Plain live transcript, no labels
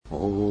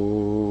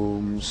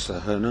ॐ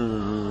सहना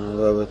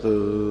भवतु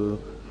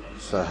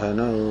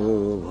सहनौ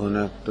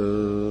भुनक्तु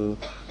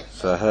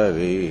सह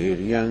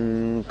वीर्यं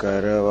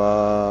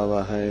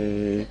करवावहै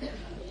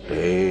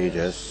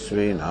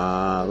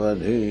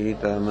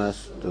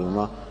तेजस्विनावधीतमस्तु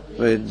मा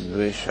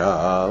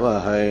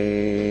विद्विषावहै।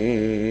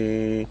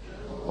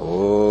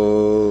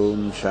 ॐ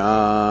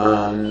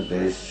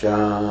शान्ति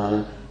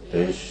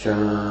शान्ति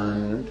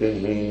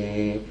शान्तिः।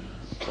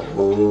 ॐ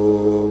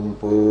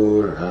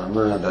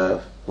पूर्णमदः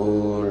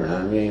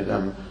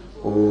पूर्णमिदं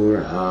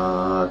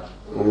पूर्णात्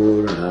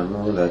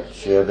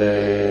पूर्णमुदच्यते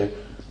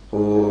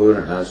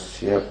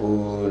पूर्णस्य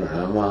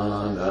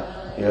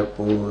पूर्णमादाय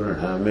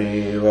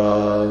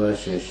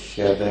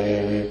पूर्णमेवावशिष्यते।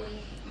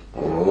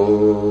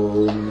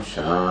 ॐ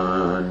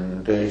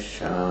शान्ति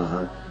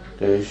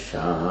शान्ति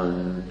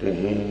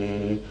शान्तिः।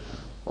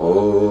 ॐ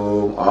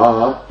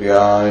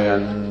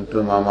आप्यायन्तु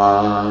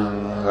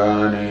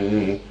ममाङ्गानि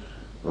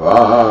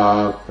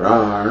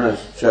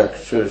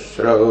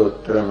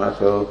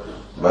वाक्प्राणश्चक्षुश्रोत्रमथो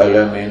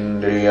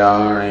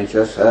बलमिन्द्रियाणि च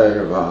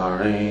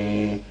सर्वाणि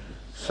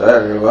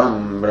सर्वं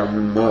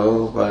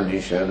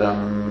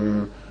ब्रह्मोपनिषदम्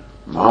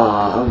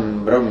माहं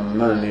ब्रह्म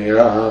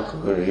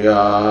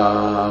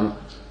निराकुर्याम्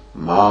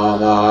मा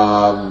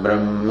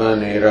ब्रह्म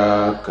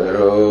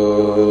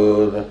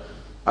निराकरोत्।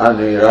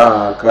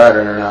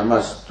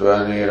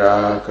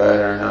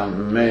 अनिराकरणमस्त्वनिराकरणं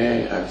मे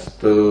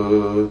अस्तु।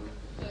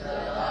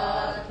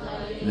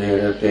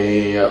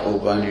 निरतेय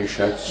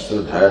उपनिषत्सु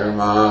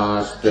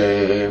धर्मास्ते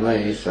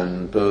मयि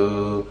सन्तु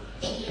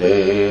ते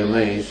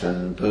मयि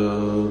सन्तु।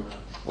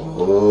 ॐ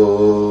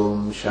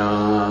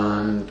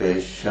शान्ति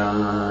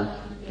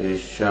शान्ति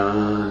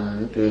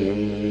शान्तिः।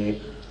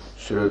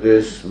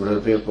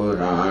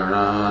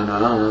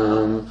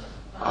 श्रुतिस्मृतिपुराणानाम्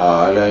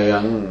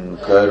आलयं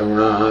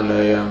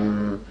करुणालयं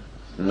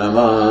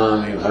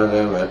नमामि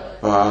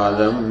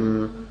भगवत्पादं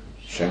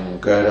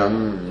शङ्करं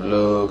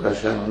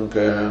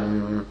लोकशङ्करम्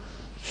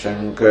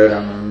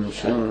शङ्करं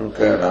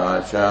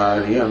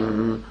शङ्कराचार्यं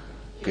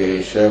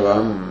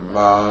केशवं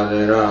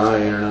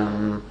बादरायणं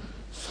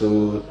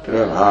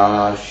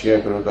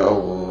सूत्रभाष्यकृतौ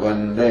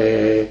वन्दे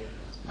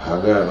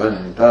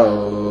भगवन्तौ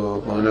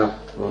पुनः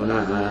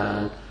पुनः।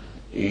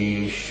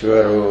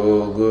 ईश्वरो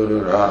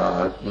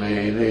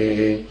गुरुरात्मेति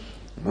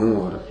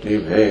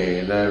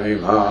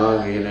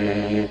मूर्तिभेदविभागिने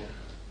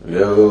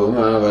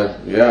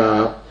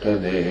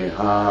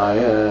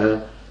व्योमवद्व्याप्तदेहाय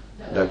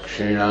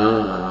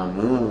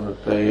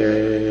दक्षिणामूर्तये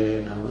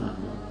नमः।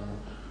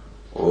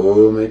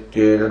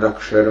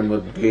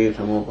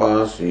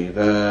 ओमित्येतदक्षरमुद्गीतमुपासीत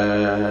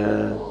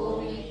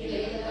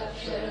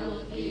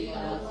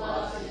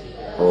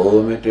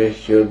ओमिति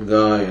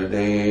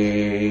ह्युद्गायते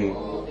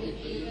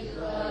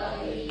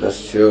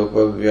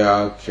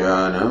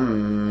तस्योपव्याख्यानम्।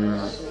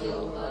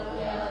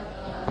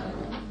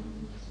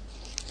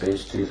 पेज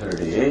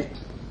 338।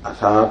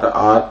 अथात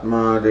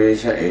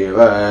आत्मादेश एव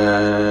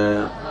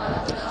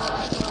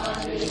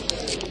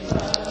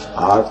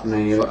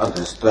आत्मैव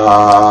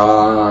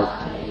अधस्तात्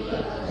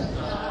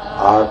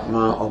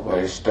आत्मा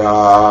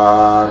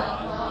उपरिष्टात्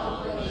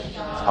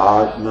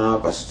आत्मा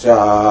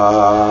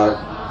पश्चात्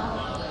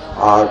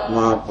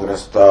आत्मा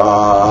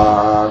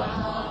पुरस्तात्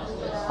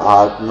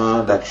आत्मा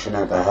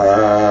दक्षिणतः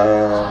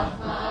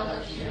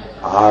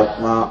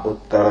आत्मा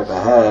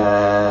उत्तरतः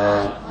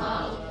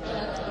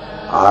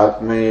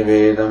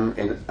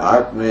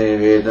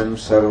आत्मैवेदं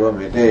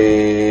सर्वमिति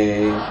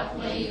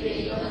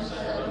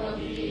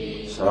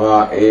स वा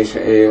एष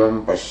एवं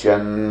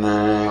पश्यन्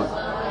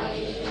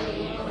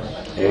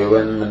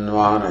एवं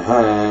मन्वानः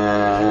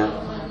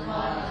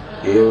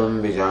एवं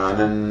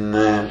विजानन्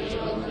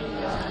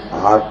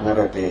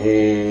आत्मरतिः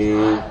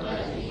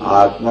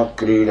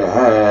आत्मक्रीडः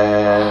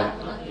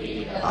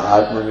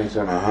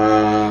आत्ममिथुनः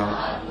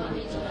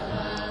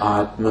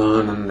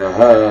आत्मानन्दः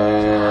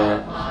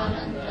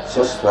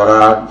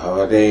सस्वराट्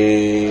भवति।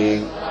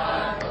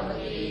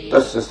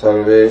 तस्य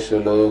सर्वेषु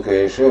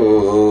लोकेषु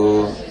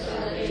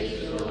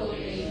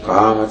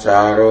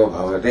कामचारो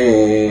भवति।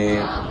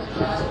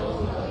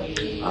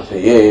 अथ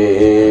ये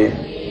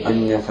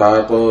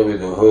अन्यथातो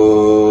विदुः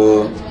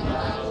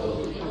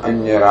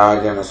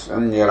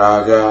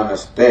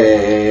अन्यराजानस्ते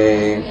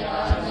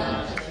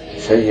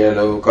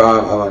शय्यलोका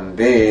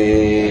भवन्ति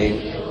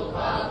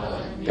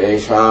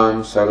तेषां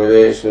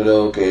सर्वेषु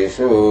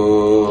लोकेषु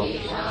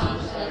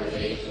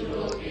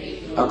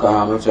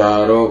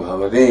अकामचारो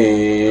भवति।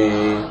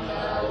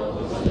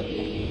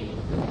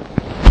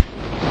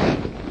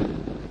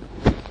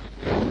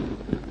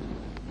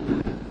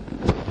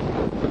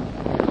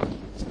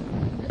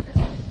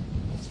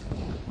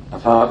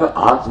 अर्थात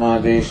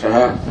आत्मादेशः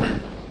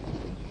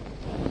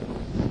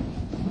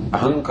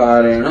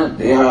अहंकारेण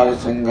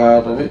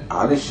देहादिसंघातोऽपि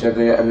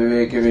आदिश्यते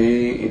अविवेकिभिः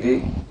इति।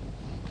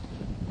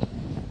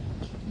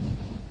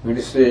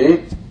 We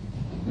say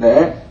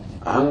that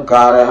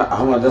ahankara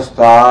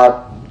ahamadastat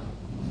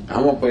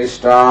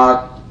ahamupristat.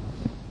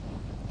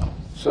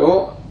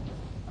 So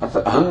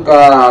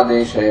ahankara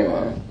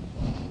adeshaya.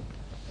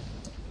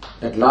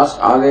 That last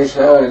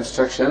adesha or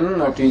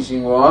instruction or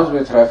teaching was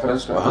with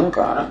reference to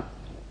ahankara.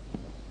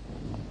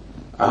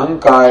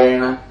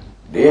 Ahankarena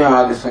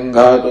Dehadi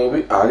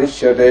Sanghato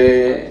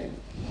Adishyate.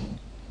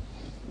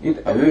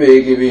 It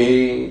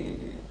Aviveki.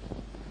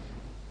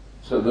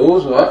 So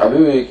those who are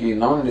Aviveki,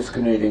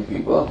 non-discriminating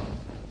people,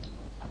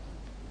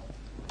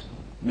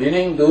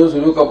 meaning those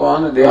who look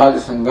upon the Dehadi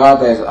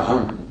Sanghata as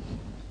Aham,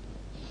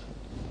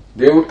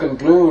 they would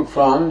conclude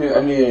from the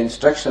earlier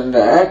instruction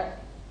that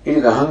it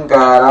is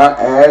Ahankara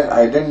as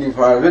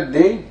identified with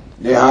the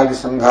Dehadi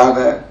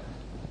Sanghata.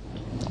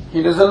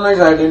 He doesn't like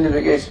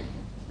identification.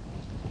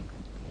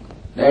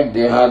 That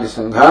Dehadi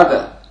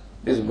Sanghata,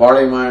 this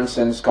body, mind,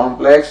 sense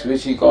complex,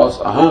 which he calls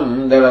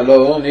Aham, that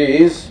alone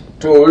is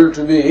told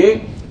to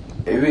be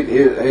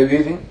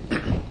everything.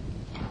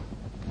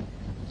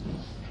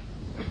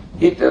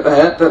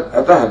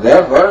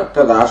 Therefore,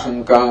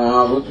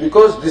 tadashankama,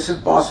 because this is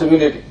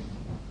possibility.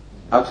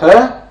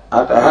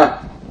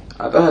 Atah,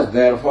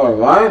 therefore,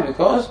 why?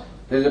 Because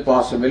there is a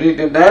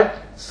possibility that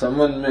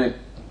someone may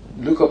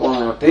look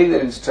upon or take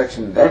their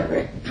instruction that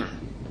way.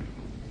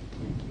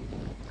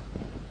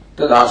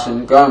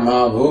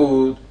 Tadashankama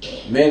bhut,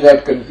 may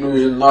that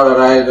conclusion not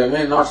arise, or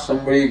may not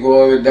somebody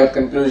go with that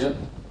conclusion.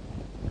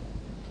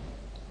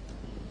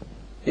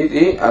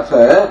 Iti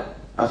atha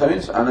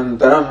means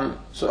anantaram.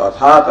 So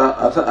athata,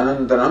 atha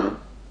anantaram,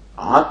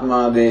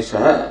 atma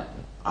desha,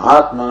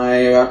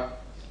 atmanaiva,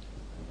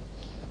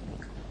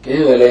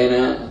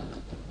 kevalena.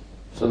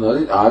 So now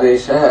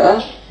this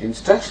adesha,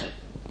 instruction,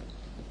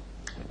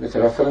 with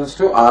reference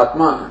to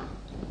atma.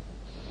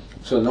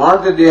 So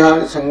not the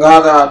Dehadi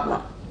Sanghata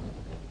atma,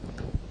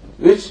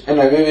 which an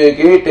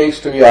aviveki takes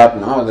to be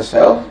atma, the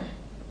self.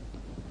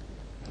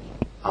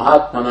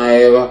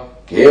 Atmanaiva,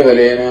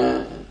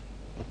 kevalena,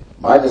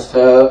 by the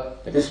self.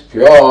 It is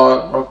pure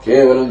or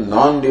kevalam,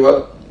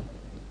 non-dual.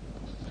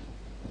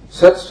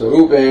 Sat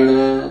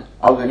Swarupena,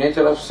 of the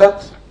nature of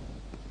Sat.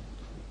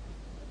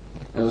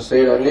 As I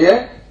said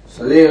earlier,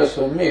 Sadeva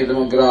Swami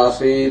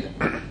Idamagrasid,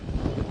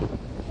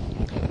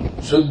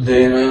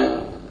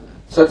 Shuddhena,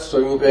 Sat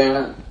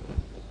Swarupena,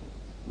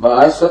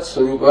 by Sat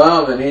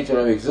Swarupa, of the nature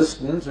of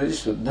existence, which is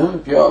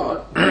Shuddham,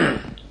 pure.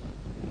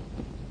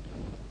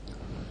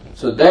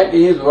 So that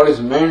is what is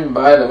meant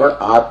by the word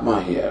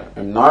Atma here,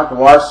 and not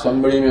what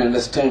somebody may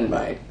understand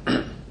by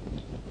it.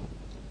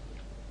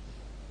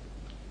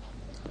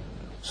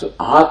 So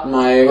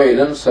Atma eva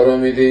idam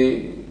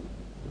sarvamiti,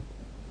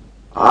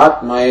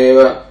 Atma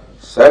eva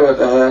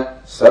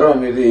sarvatah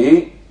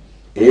sarvamiti,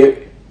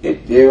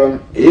 ityevam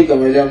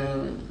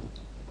ekamajam.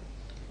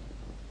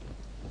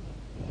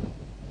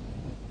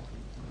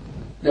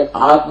 That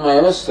Atma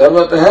eva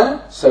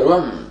sarvatah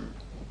sarvam.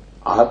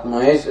 Atma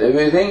is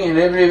everything in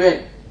every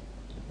way.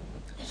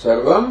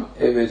 Sarvam,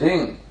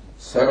 everything.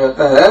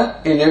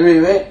 Sarvatah, in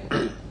every way.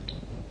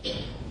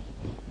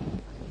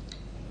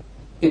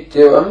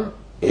 Ityavam,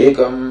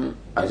 ekam,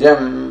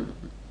 ajam,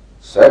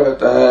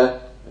 sarvatah,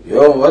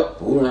 vyomvat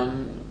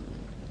purnam.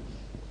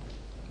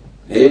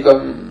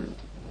 Ekam,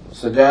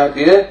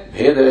 sajatiya,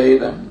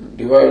 bhedarahidam.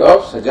 Devoid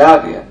of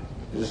sajatiya.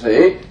 You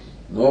say,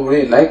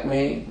 nobody like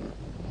me.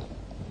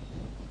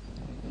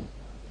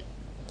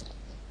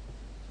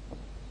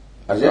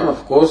 Ajam,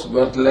 of course,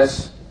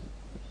 birthless.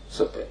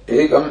 So,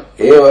 ekam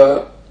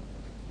eva,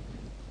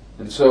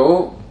 and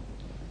so,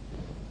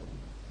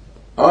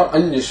 or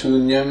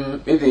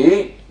anyashunyam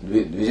iti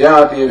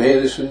dvijatiya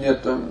bheda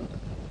shunyatvam.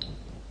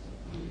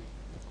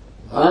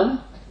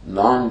 One,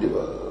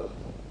 non-dual.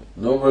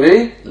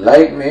 Nobody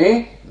like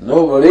me,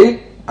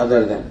 nobody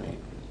other than me.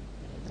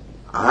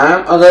 I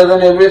am other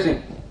than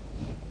everything,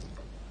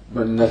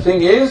 but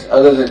nothing is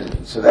other than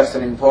me. So that's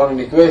an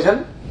important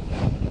equation,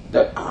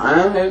 that I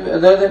am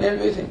other than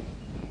everything.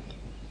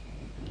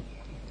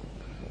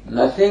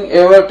 Nothing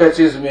ever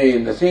touches me,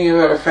 nothing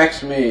ever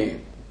affects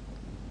me,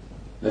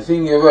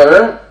 nothing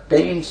ever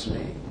taints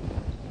me.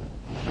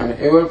 I am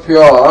ever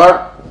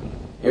pure,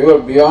 ever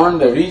beyond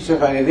the reach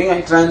of anything.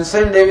 I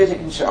transcend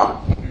everything, in short.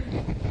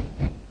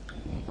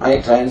 I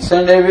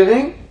transcend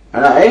everything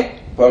and I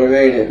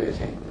pervade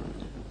everything.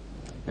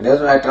 And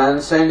as I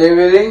transcend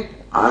everything,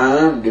 I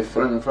am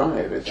different from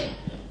everything.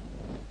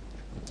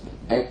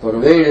 I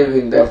pervade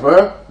everything,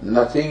 therefore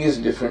nothing is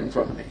different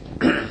from me.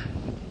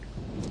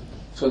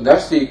 So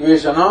that's the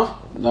equation of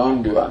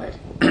non-duality.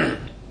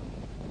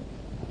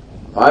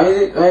 Why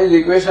is the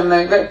equation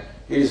like that?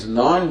 It is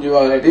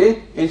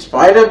non-duality in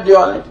spite of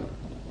duality.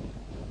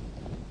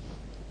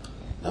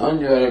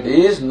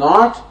 Non-duality is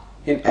not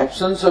in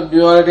absence of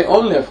duality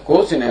only. Of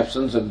course, in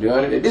absence of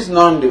duality, it is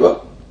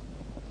non-dual.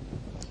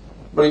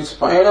 But in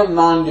spite of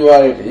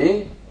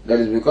non-duality, that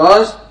is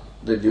because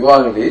the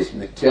duality is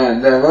mithya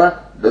and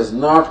therefore does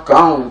not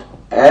count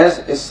as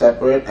a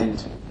separate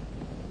entity.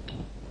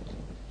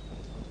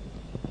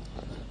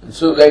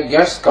 So that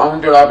gets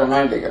counted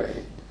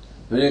automatically.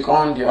 When you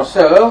count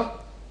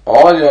yourself,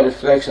 all your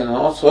reflections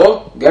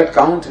also get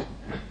counted.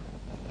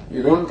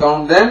 You don't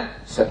count them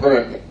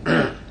separately.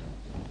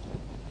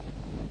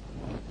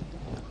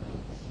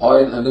 Or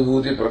in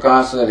Anubhuti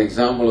Prakasa, that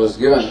example was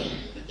given.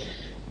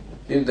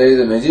 If there is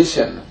a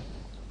magician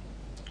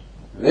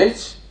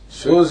which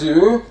shows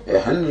you a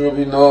 100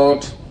 rupee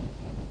note,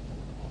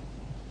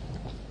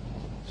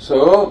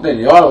 So then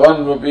your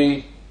 1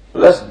 rupee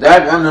plus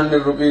that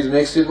 100 rupees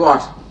makes it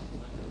what?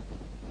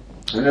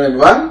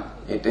 101,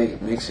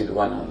 it makes it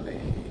 1 only.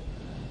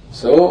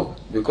 So,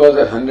 because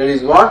that 100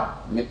 is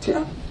what?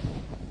 Mithya.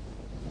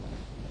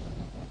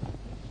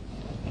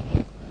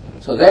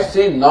 So that's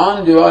the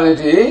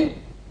non-duality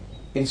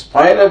in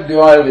spite of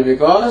duality,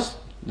 because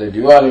the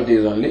duality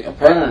is only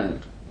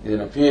apparent.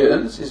 In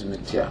appearance is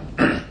mithya.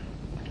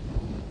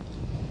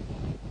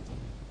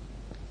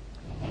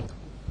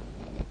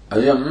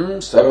 Ayam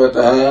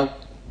sarvatah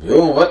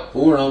vyomvat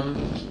purnam,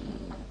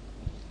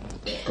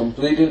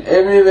 complete in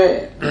every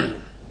way.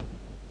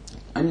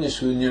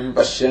 Anyasunyam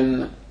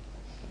pashyan.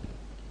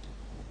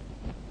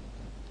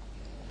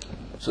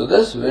 So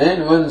thus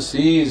when one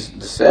sees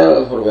the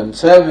self or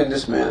oneself in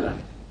this manner,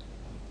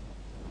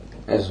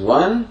 as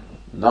one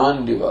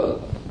non-dual,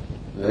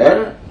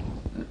 where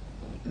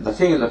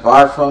nothing is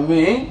apart from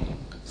me,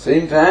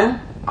 same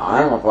time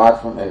I am apart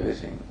from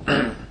everything.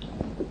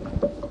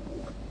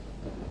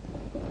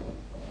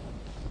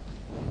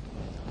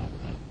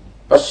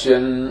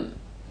 Pashyan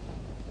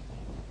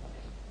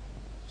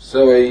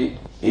savai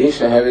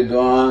esha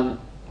vidwan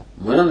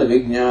manana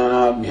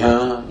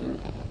vijnanabhyam.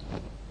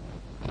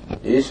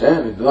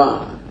 Esha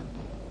vidwan.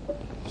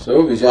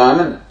 So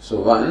vijanan. So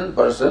one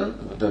person,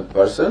 the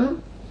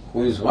person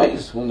who is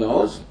wise, who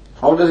knows,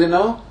 how does he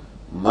know?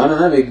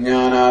 Manana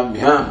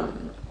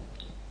vijnanabhyam.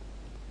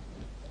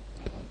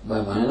 By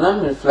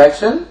mananam,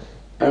 reflection,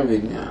 and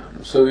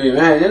vijnanam. So we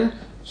imagine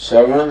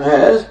Shravanam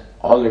has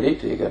already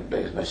taken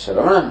place. By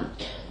Shravanam,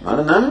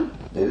 mananam,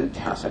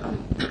 nididhyasanam.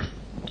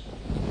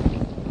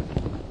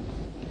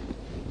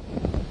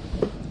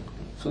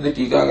 So the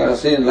Tikakara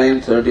says in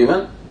line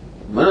 31,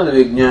 Manana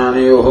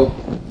vijnanayoho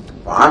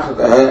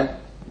pathatah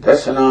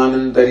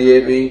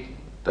darshananantaryepi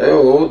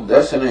tayoho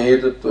darshana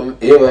hetutvam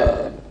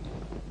eva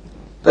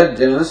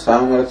tajjana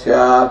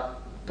samarthyat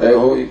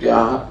tayoho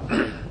ityaha.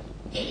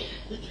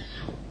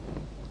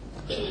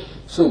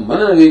 So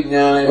Manana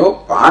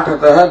vijnanayoho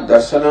pathatah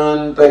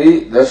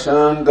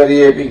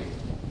darshanantaryepi,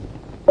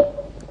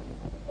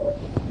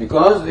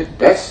 because the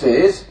text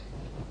says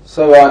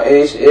Sava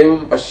esh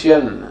evam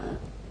pashyan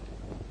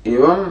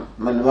evam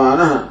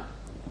manvanah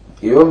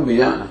evam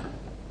vijana.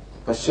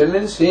 Pashyan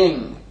means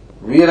seeing,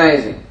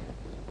 realizing.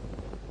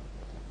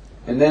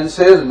 And then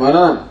says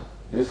mananam,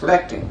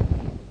 reflecting.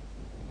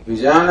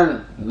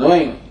 Vijanan,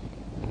 knowing.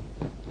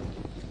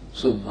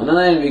 So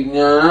manana and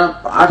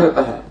vijnana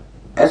pathatah.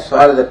 As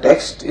far as the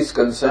text is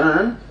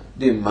concerned,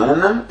 the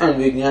mananam and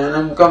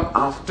vijnanam come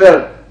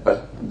after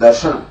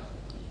darshanam.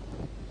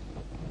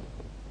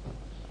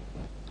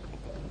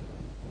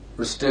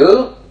 But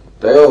still,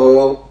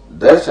 tayoho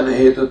darshana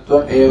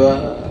hetutvam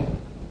eva.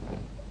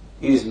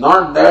 It is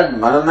not that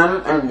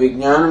mananam and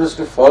vijnanam is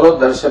to follow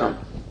darshanam.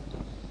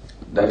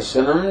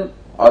 Darshanam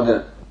or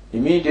the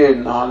immediate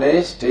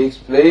knowledge takes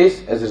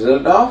place as a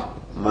result of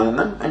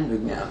mananam and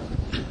vijnanam.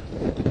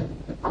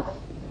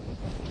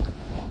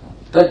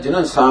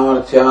 Tajjana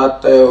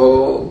samarthyat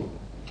tayoho.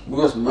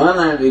 Because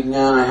manana and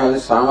vijnana have the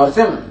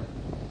samarthyam,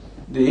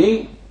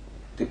 the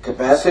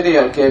capacity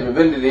or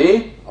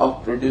capability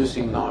of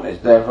producing knowledge.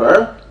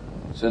 Therefore,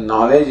 so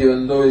knowledge,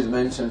 even though is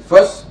mentioned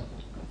first,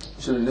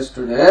 should be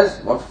understood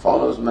as what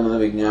follows manana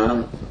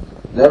vijnanam.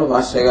 Therefore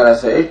Bhashyakara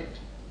said,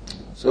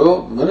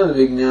 so manana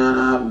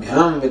vijnana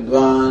bhyam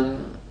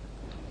vidwan,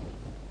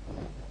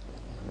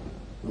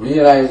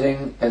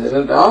 realizing as a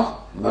result of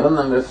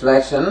mananam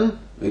reflection,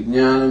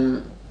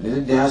 vijnanam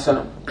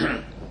nididhyasanam.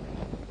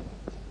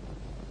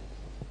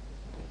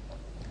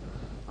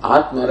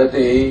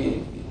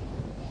 Atmarati,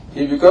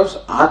 he becomes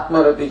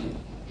Atmarati.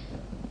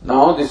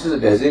 Now this is a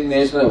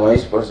designation of a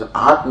wise person.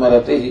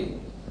 Atmarati.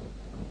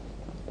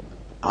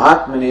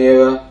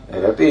 Atmaneva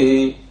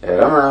rati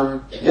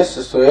ramanam yas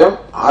swayam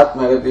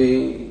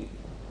Atmarati.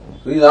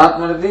 Who is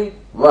Atmarati?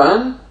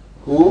 One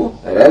who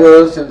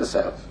revels in the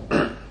self.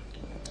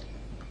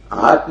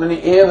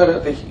 Atmani eva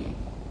rati.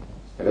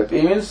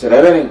 Rati means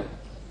reveling.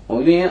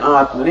 Only in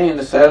Atmani, in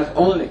the self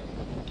only.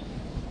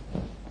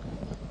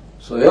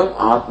 Swayam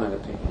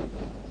Atmarati.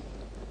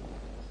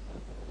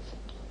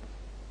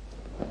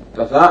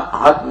 Tatha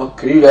Atma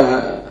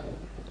Krida.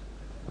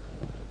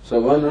 So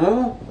one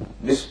who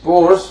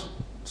sports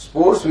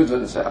with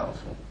oneself.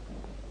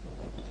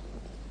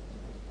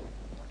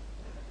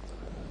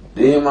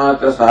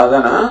 Dehimatra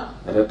sadhana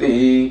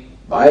rati,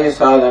 bhaya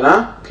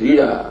sadhana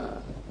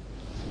krida.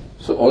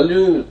 So all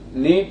you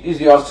need is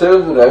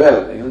yourself to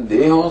revel. Even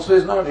deha also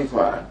is not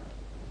required.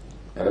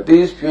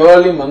 Rati is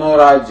purely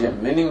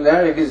manorajyam, meaning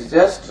that it is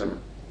just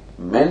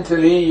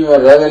mentally you are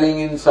reveling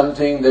in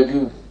something that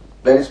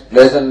is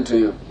pleasant to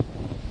you.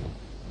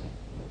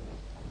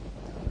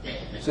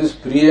 So it's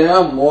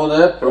priya,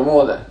 moda,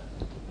 pramoda.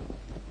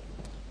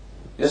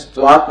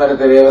 Yastu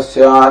atmaritereva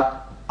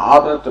syat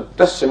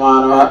atmataptasya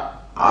manava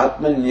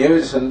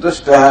atmanyeva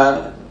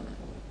santushtaha.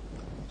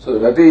 So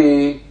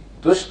rati,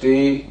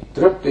 tushti,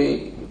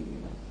 trupti,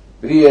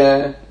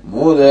 priya,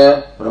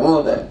 moda,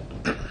 pramoda.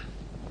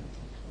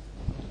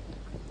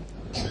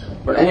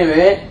 But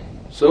anyway,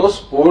 so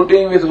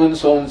sporting with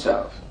one's own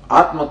self,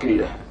 atma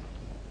krida.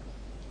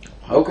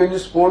 How can you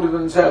sport with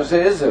oneself?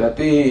 Says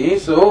Ratihi,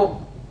 so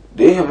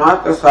Deha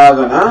Matra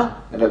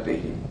Sadhana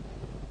Ratihi.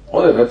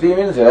 All the Rati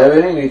means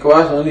reveling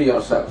requires only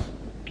yourself.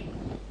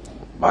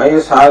 By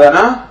a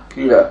sadhana,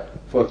 Krida.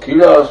 For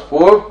Krida or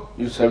sport,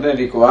 you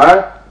certainly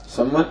require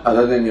someone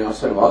other than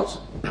yourself also.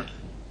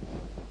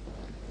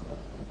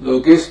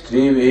 Lokis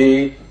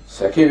Trivi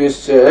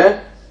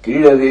Sakhivischa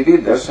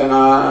Kridaditi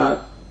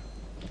Darshanat.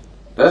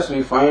 Thus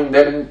we find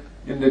that in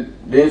the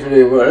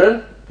day-to-day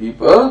world,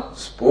 people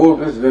sport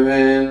with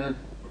women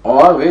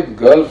or with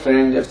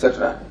girlfriends,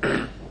 etc.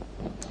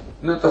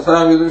 No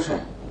tasara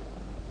vidusha.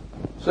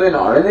 So an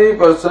ordinary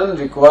person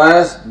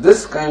requires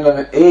this kind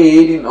of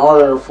aid in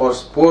order for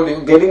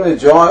sporting, getting the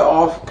joy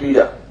of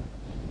Krida.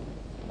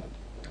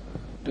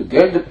 To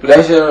get the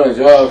pleasure or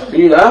joy of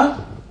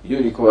Krida, you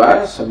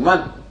require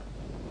someone.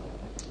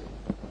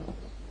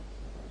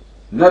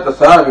 Na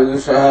tasa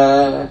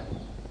vidusha.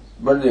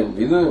 But the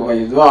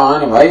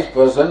Vidwan, wise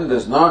person,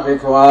 does not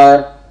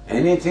require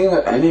anything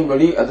or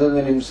anybody other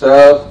than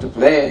himself to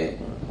play.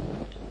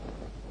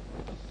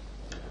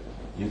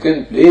 You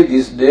can play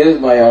these days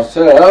by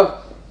yourself.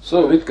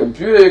 So with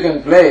computer you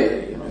can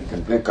play. You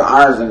can play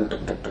cars and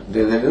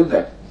they do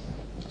that.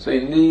 So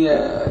in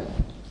the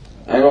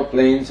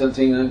aeroplanes and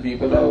things, and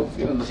people have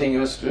nothing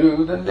else to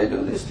do, then they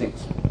do these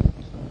things.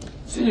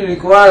 So you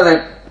require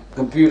that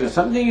computer,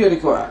 something you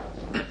require.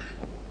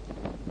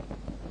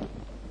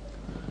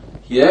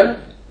 Here,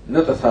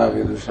 na tatha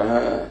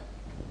vidusha.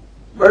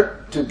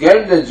 But to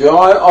get the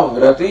joy of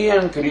Rati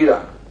and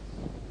Krida,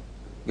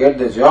 get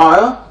the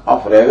joy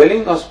of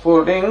reveling or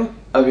sporting,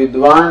 a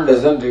Vidwan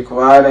doesn't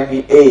require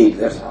any aid,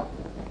 that's all.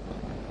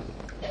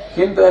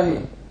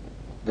 Kintahi.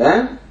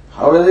 Then,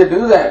 how does he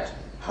do that?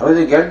 How does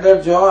he get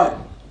that joy?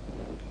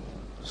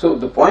 So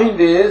the point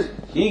is,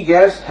 he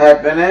gets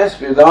happiness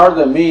without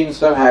the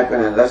means of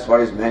happiness. That's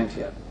what is meant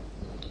here.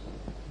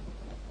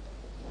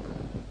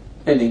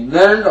 An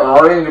ignorant or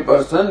ordinary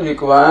person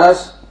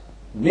requires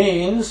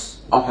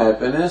means of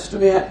happiness to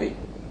be happy.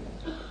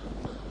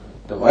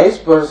 The wise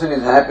person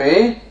is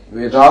happy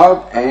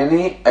without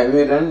any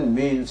evident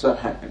means of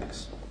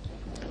happiness.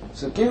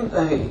 So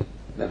kintahi,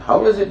 then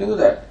how does he do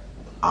that?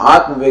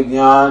 Atma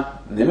Vijnan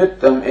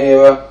Nimittam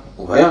Eva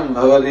Ubhayam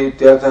Bhavati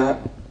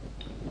Ityartha.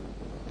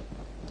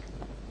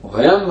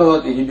 Ubhayam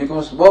Bhavati, he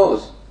becomes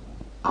both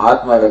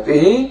Atma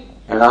Ratihi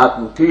and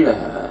Atma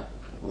Krida.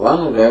 One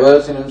who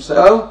revels in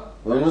himself,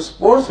 one who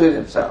sports with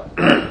himself.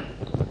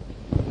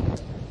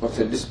 But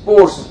he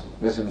disports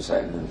with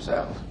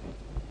himself.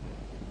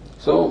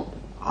 So,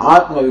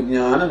 Atma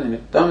Vijnana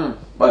Nimittam,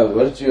 by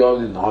virtue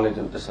of the knowledge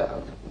of the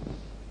self.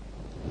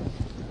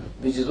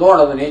 Which is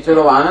what? Of the nature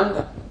of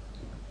Ananda.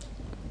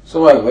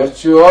 So by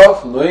virtue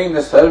of knowing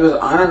the self is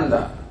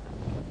Ananda,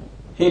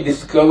 he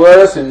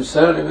discovers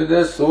himself to be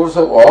the source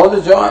of all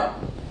the joy.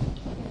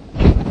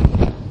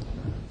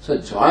 So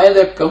joy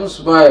that comes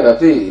by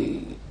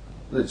Rati,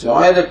 the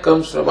joy that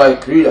comes by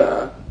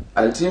Krida,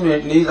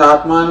 ultimately is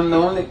Atmananda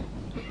only.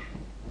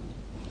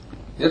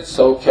 Yat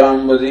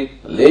Saukhyambadi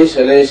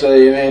Lesha Lesha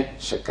Yime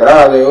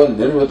Shakradayo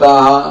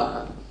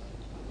Nirvataha.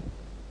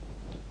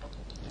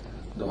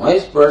 The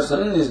wise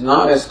person is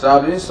now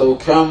established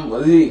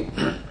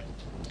Saukhyambadi,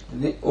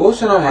 the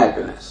ocean of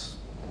happiness.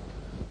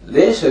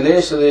 Lesha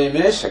Lesha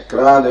Yime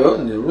Shakradayo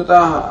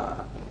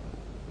Nirvataha.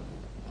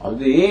 Of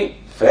the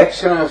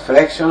fraction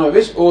of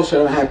which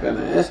ocean of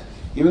happiness,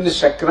 even the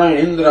Shakra and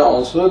Indra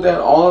also, they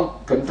are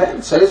all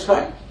content,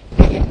 satisfied.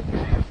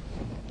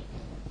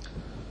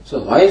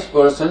 So wise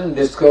person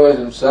discovers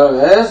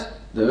himself as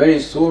the very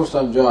source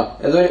of joy,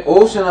 as the very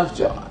ocean of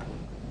joy.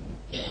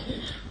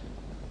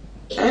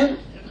 And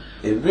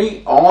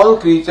all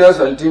creatures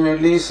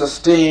ultimately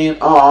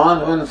sustain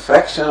on one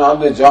fraction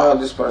of the joy of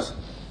this person.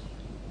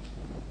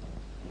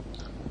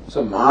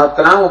 So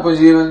matram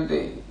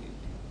upajivanti.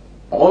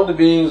 All the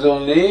beings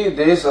only,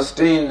 they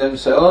sustain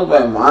themselves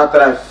by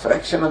matra, a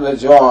fraction of the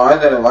joy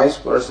that a wise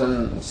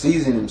person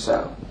sees in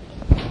himself.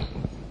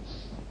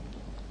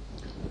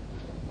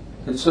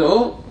 And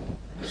so,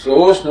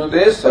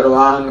 Sosnute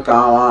Sarvan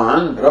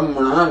Kaman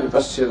Brahmana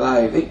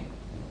Vipashyata iti.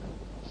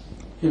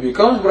 He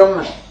becomes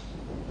Brahman.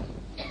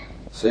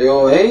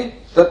 Sayohe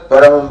Tat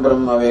Paramam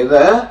Brahma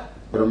Veda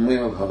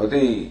Brahmeva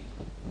Bhavati.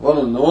 One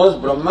who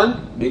knows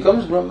Brahman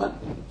becomes Brahman.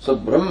 So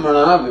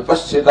Brahmana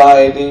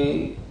Vipashyata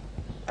iti.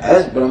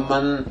 As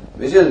Brahman,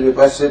 which is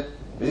Vipashyat,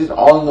 which is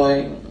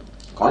all-knowing,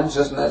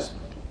 consciousness.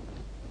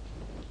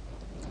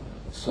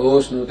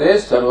 Sosnute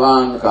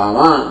Sarvan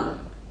Kaman.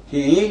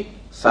 He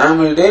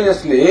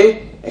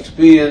simultaneously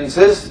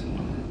experiences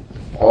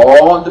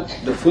all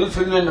the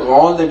fulfillment of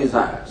all the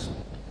desires.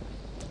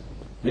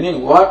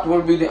 Meaning, what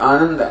would be the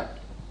Ananda?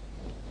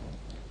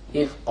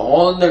 If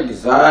all the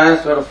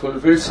desires were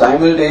fulfilled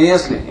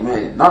simultaneously,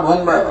 imagine, not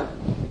one by one.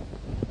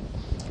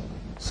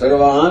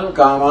 Sarvan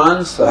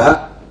Kaman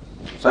Saha,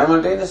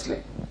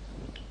 simultaneously.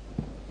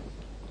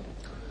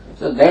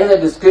 So that is a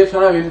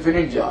description of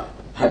infinite joy,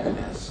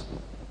 happiness.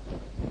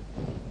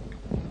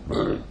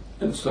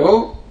 And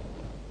so,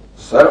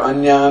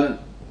 Sarvanyan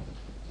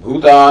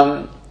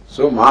Bhutan,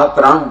 so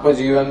matram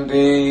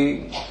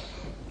upajivanti.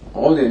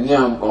 all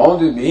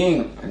the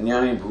beings,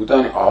 Anyani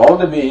Bhutani, all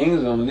the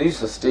beings only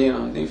sustain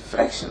only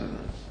fraction.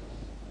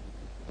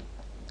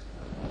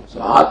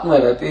 So Atma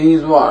Rati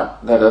is what?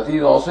 The Rati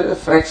is also a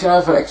fraction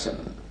of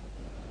fraction.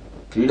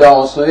 Krida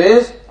also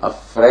is a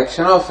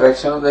fraction of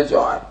the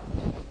joy,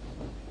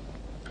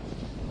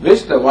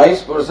 which the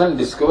wise person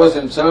discovers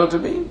himself to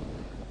be.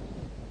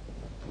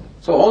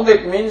 So all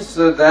that means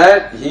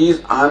that he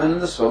is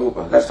Ananda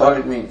Swarupa. That's all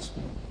it means.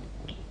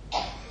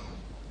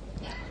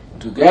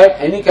 To get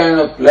any kind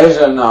of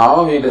pleasure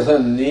now, he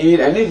doesn't need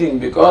anything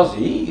because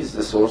he is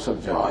the source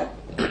of joy.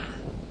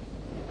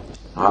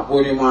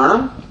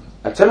 Apurimanam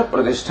achala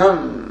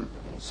pradishtham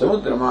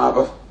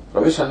samudramapa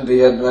pravishanti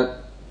yadvat.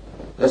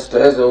 Just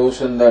as the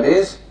ocean that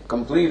is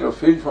complete or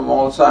filled from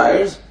all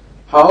sides,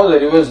 how the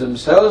rivers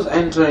themselves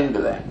enter into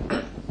that,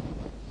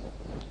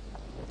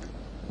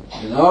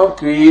 without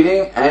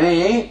creating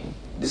any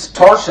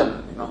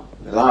distortion,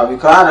 without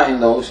vikara in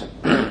the ocean.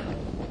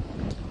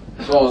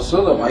 So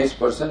also the wise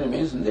person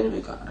remains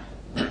nirvikara.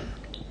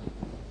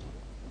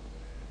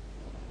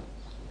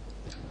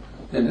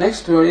 The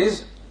next word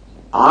is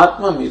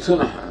Atma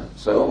Mithuna.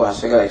 So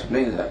Bhashyakara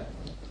explains that.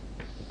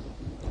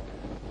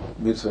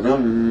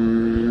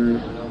 Mithunam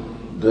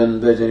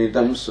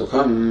dvandvajanitam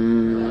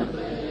sukham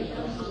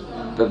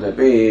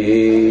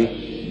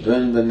tadapi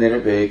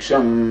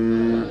dvandvanirapeksham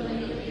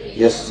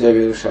yasya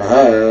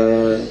virushaha.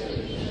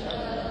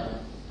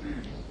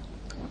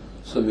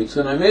 So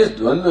Mithunam is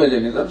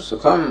dvandvajanitam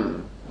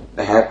sukham,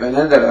 the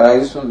happiness that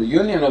arises from the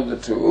union of the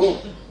two.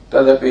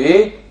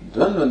 Tadapi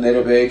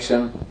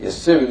dvandvanirapeksham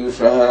yasya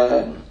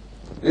virushaha.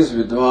 This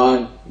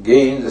Vidwan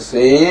gains the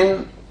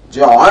same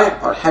joy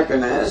or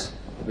happiness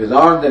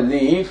without the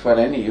need for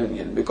any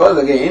union, because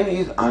again he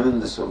is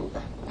Ananda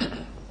Swarupa.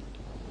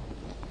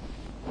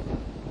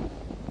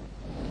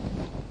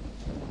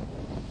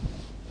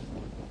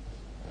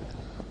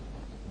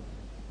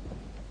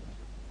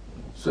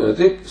 So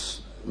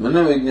Ratik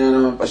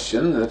Manavijnanam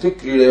Pashyan Ratik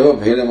Krideva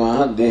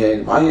Bhedamaha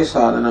Dehe Bhaya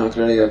Sadhana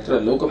Kridayatra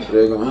Loka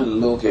Prayogamaha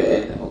Loke.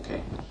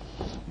 Okay.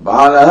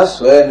 Balaha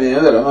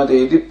Swayameva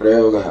Ramate iti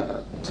Prayogaha.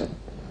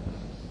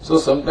 So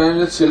sometimes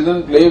the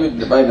children play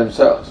by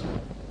themselves.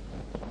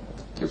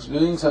 Keeps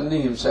doing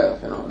something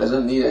himself,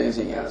 doesn't need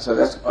anything else. So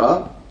that's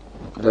called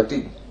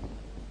Rati.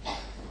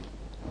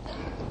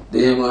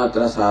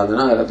 Dehematra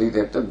sadhana Rati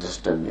tetta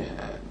drashtabhya.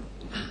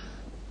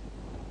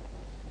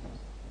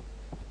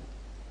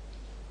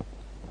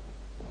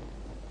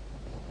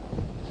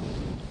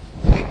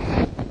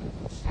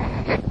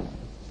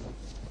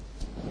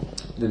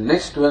 The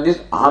next one is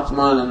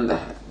Atmananda.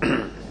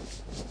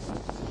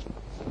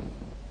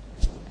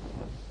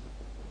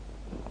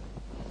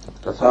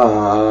 तथा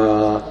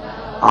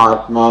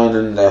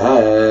आत्मानंदः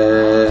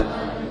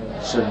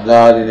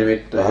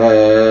शब्दादिनिमित्तः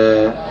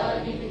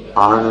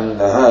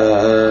आनंदः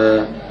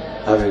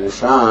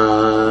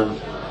अविदुषां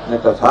न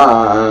तथा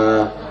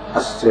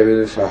अस्य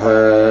विदुषः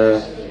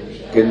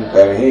किं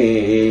तर्हि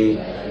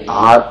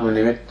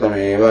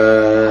आत्मनिमित्तमेव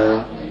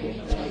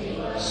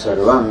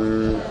सर्वं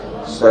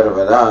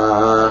सर्वदा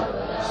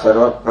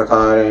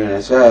सर्वप्रकारेण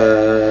च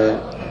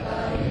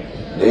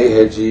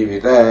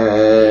देहजीवित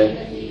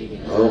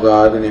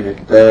भोगादि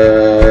निमित्त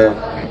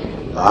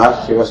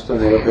बाह्य वस्तु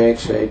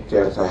निरपेक्ष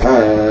इत्यर्थः.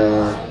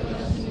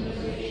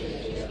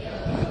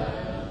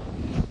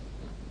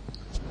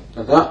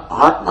 तथा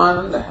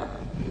Atmanand.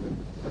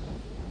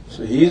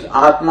 So he is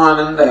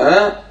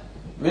Atmananda,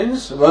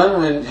 means one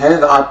who has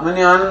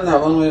Atmani Ananda,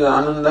 one who is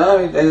Ananda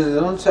with his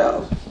own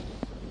self.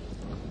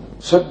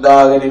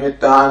 Shabdādi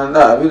nimitta Ananda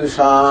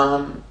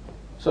avidusham.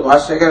 So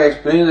Bhashyakara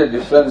explains the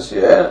difference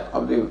here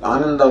of the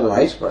Ananda of the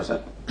wise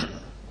person.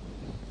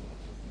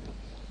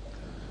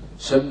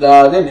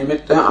 Shabdādi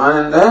nimitta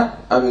Ananda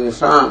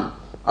avidusham.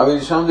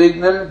 Avidusham, the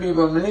ignorant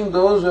people, meaning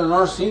those who have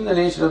not seen the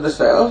nature of the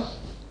self,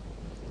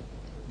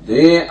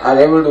 they are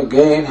able to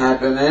gain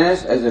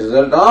happiness as a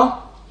result of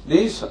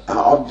these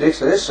objects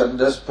such as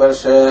Shabda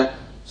Sparsha.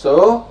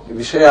 So,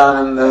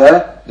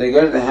 Vishayananda, they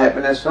get the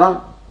happiness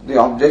from the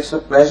objects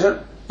of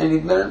pleasure, an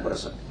ignorant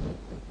person.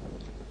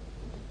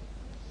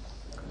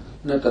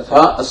 Na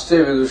tatha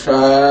asya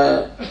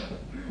vidusha.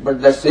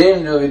 But the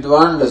same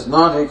Vidwan does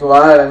not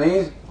require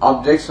any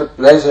objects of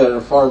pleasure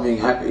for being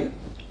happy.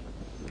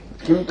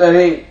 Kim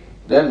tari,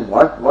 then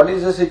what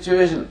is the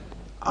situation?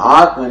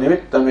 Atma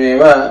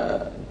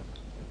nimittameva.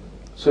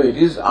 So it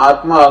is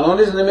Atma alone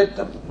is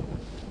nimittam.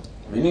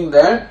 Meaning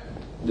that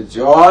the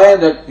joy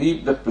that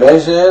the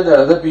pleasure that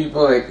other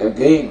people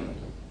gain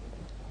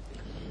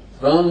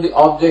from the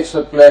objects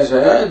of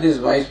pleasure, this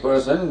wise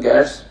person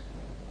gets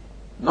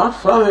not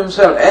from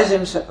himself, as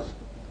himself.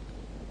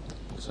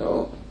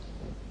 So,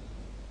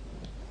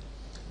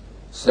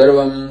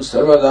 sarvam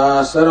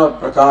sarvada sarva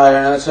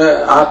prakarana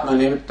cha atma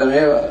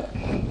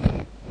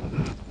nimittameva.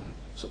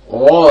 So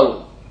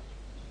all,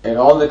 at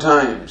all the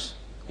times,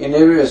 in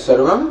every way,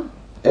 sarvam,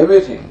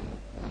 everything.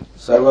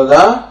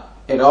 Sarvada,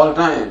 at all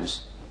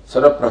times.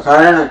 Sarva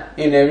prakarana,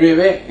 in every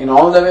way, in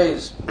all the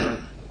ways.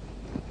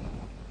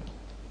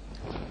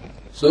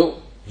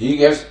 So, he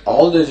gets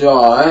all the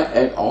joy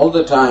at all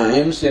the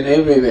times in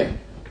every way.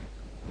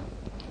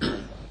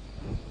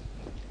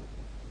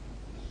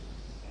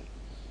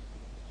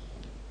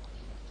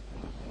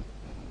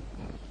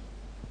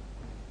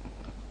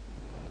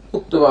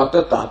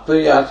 Ukta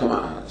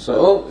Tattvaryathama.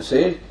 So,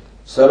 say,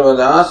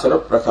 Sarvada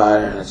Sarva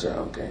Prakarena cha.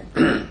 Okay.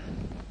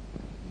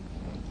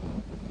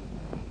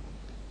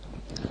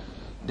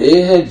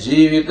 Deha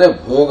Jivita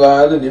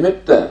Bhogad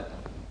Nimitta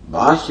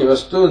Bhashya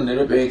Vastu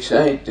Niripeksha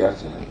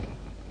Ityartha.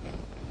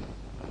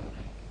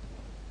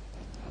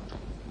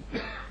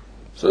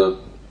 So,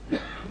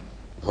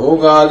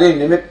 Bhogadi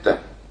Nimitta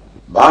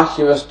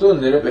Bhashya Vastu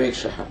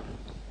Niripeksha.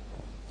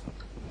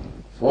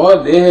 For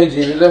Deha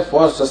Jivita,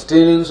 for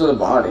sustenance of the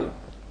body,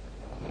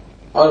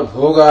 or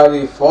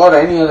Bhogadi, for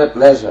any other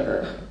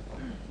pleasure,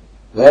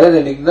 whereas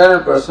an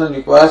ignorant person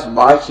requires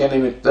Bhashya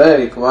Nimitta,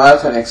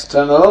 requires an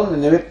external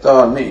Nimitta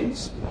or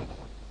means.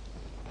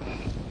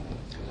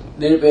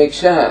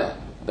 Niripeksha,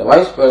 the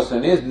wise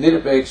person is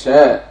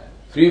Niripeksha,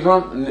 free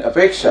from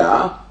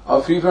Apeksha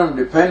or free from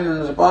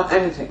dependence upon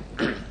anything.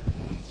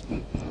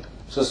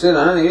 So,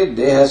 Siddhanani,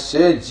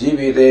 Dehasya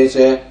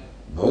Jivitecha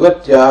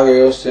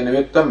Bhogatyagayosya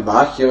Nimittam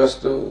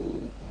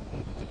Bhakyavastu.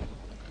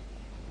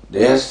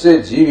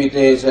 Dehasya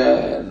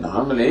Jivitecha,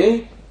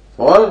 normally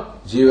for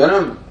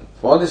Jivanam,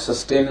 for the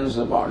sustenance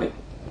of the body.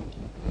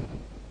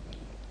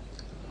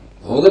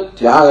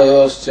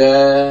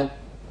 Bhogatyagayosya,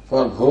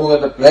 for Bhoga,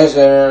 the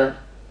pleasure.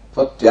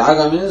 For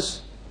Tyaga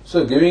means,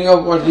 so giving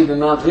up what you do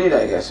not read,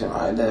 I guess.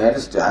 That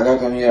is Tyaga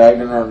coming here, I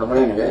do not know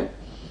anyway.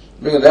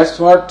 Because that's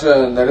what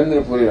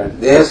Narendra Puri wrote.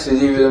 Dehasya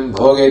Jividam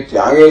Bhoge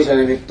Tyagesha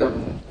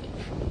Nimittam.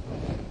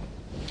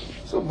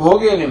 So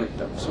Bhoge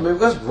Nimittam. So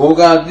because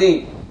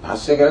Bhogadi,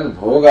 Bhasyakara is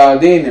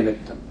Bhogadi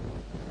Nimittam.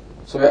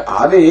 So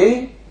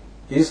Adi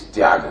is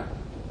Tyaga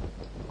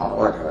or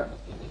whatever.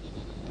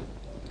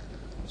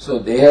 So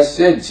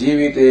Dehasya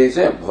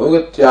Jivitecha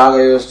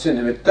Bhogatyagayosya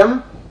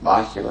Nimittam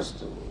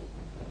Bhakyavastu.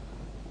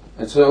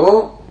 And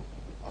so,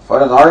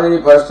 for an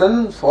ordinary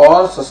person,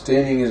 for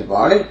sustaining his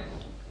body,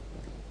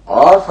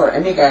 or for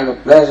any kind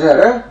of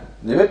pleasure,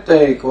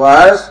 Nimitta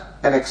requires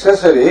an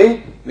accessory,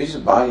 which is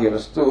Bhagya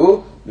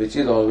Vastu, which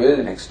is always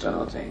an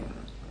external thing.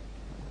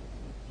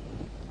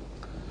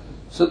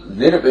 So,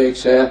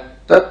 Niripeksha,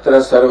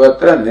 Tatra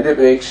Sarvatra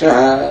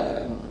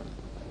Niripeksha.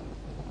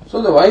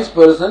 So, the wise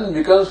person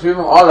becomes free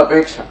from all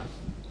apeksha.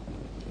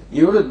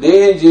 Even to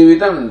Deha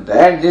Jivitam,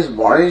 that this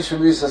body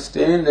should be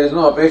sustained, there is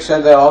no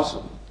apeksha there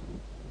also.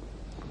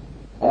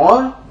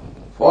 Or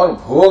for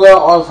bhoga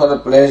or for the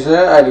pleasure,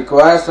 I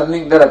require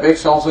something that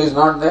apeksha also is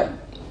not there.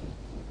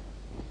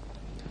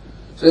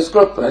 So it's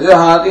called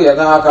Prajahati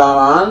Yada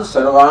Kaman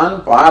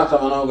Sarvan Partha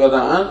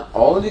Manogadan.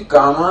 All the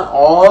kama,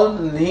 all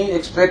need,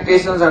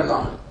 expectations are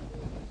gone.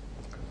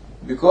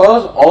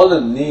 Because all the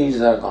needs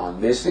are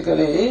gone.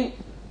 Basically,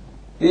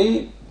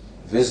 the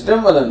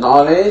wisdom or the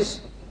knowledge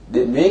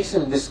that makes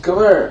him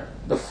discover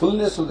the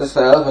fullness of the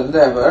self, and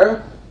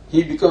therefore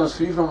he becomes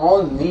free from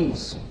all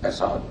needs.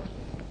 That's all.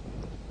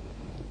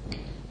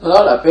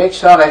 All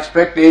apeksha or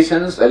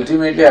expectations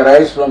ultimately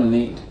arise from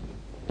need.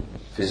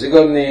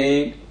 Physical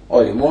need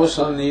or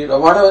emotional need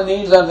or whatever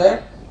needs are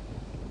there.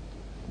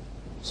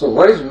 So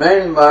what is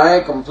meant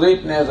by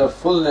completeness or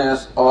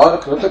fullness or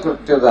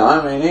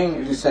kritakrityada,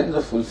 meaning it is sense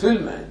of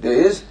fulfillment,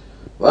 is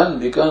one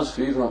becomes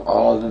free from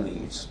all the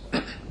needs.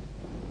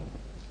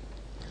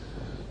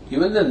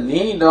 Even the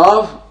need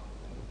of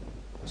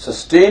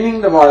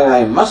sustaining the body,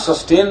 I must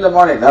sustain the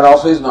body, that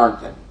also is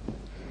not there.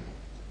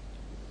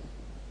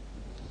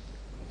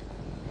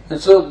 And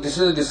so this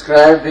is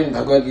described in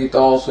Bhagavad Gita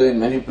also in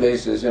many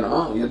places,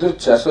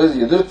 Yadurcha, so is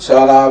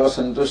Yadurchalava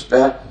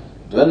Santushta,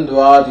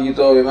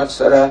 Dvandvadhito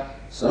Vimatsara,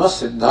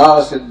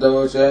 Samasiddhava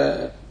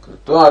Siddhavocha,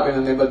 Krutvapi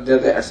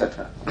Nibadhyate,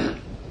 etc.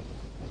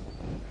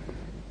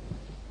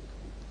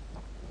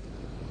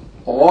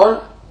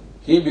 Or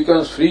he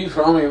becomes free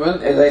from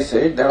even, as I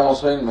said, that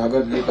also in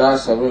Bhagavad Gita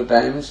several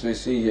times we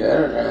see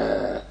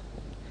here,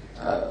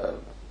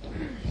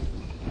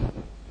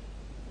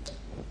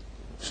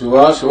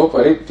 Shubha Shubha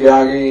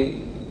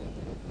Parityagi.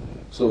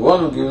 So one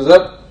who gives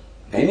up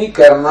any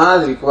karma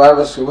is required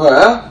for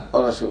Shubha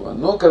or Ashubha.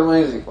 No karma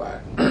is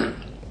required.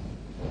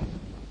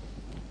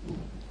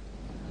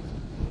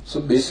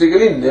 So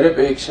basically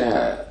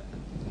Nirapeksha,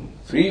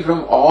 free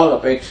from all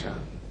apeksha.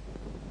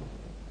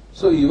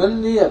 So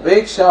even the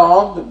apeksha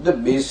of the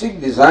basic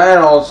desire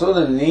also,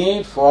 the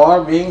need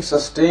for being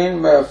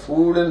sustained by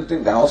food and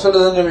things, that also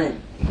doesn't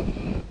remain.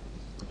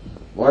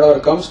 Whatever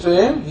comes to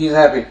him, he is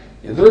happy.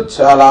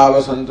 Yadruchalava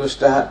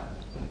santushta.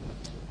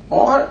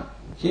 Or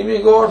he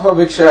may go out for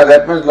bhiksha,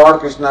 that much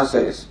Lord Krishna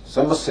says.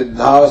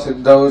 Samasiddhava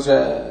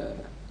siddhavacha.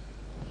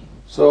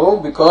 So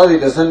because he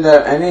doesn't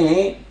have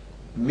any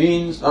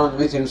means on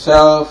with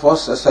himself for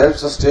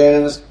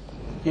self-sustenance,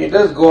 he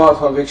does go out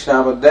for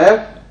bhiksha, but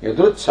there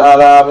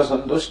yadruchalava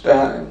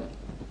santushta.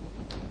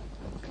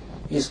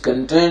 He is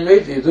content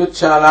with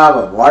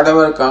yadruchalava,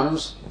 whatever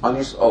comes on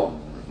its own.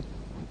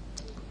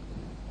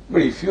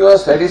 But if you are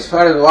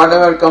satisfied with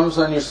whatever comes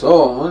on its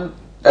own,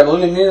 that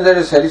only means that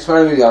you are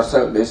satisfied with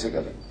yourself,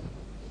 basically.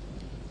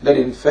 That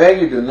in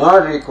fact you do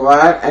not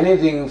require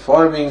anything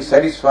for being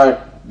satisfied,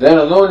 then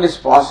alone it is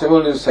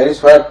possible to be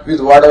satisfied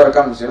with whatever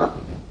comes,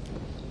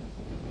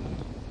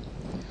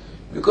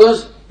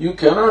 Because you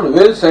cannot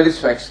will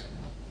satisfaction.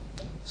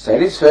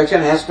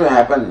 satisfaction has to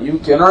happen. You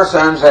cannot say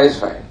I am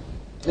satisfied.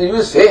 Then you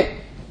will say.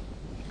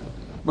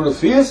 But to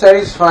feel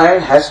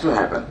satisfied has to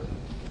happen.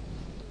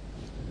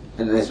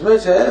 And as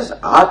much as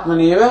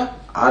Atmaneva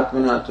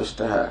Atmana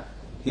Tushtaha,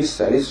 he is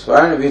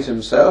satisfied with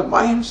himself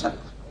by himself.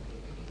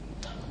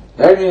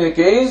 That being the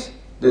case,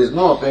 there is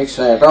no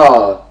apeksha at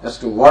all as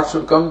to what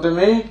should come to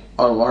me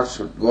or what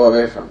should go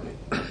away from me.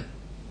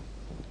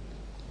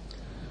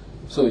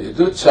 So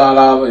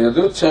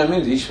Yaducha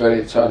means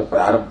Ishvarecha or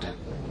Prarabdha.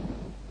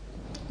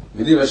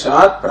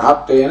 Vidivashat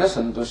Praptena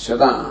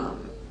Santushyatam.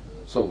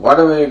 So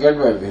whatever you get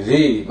by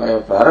Vidhi, by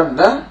your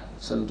Prarabdha,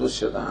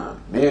 Santushyatam.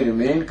 May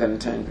remain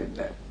content with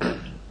that.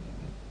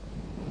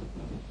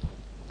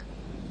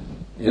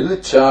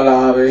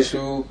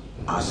 Yaduchalaveshu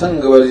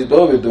Asangavajito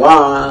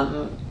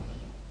Vidwan.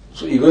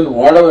 So even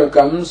whatever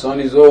comes on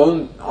its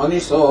own,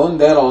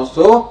 there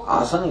also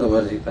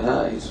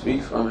Asangavajita is free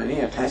from any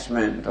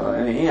attachment or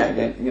any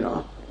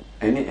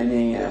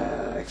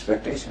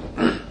expectation.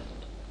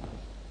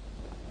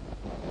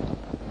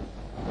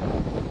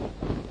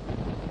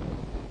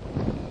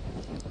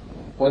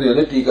 What the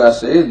other tika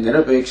says,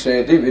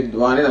 Nirapekshayati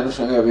Vidvani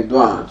Anusanga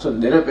Vidvan. So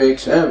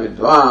Nirapeksha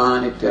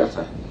Vidvan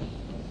ityartha.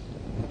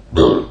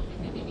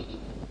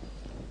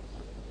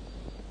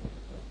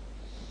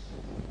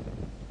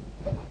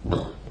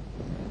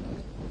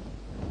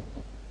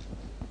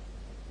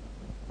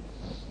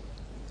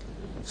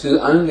 So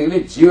anandagli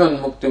Jivan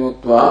Mukti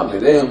Muktva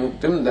Videha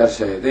Muktim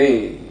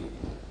Darshayate.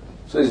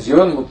 So it's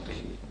Jivan Mukti.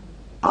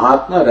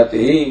 Atma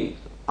Rati,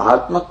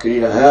 Atma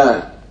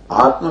Kridaha,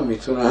 Atma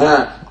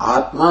Mithuna,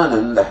 Atma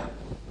Nanda.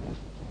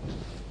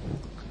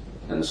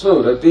 And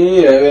so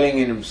Rati reveling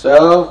in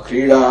himself,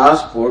 Krida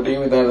sporting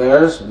with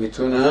others,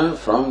 Mithuna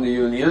from the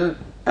union,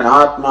 and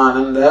Atma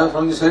Ananda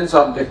from the sense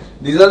object.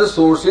 These are the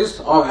sources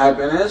of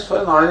happiness for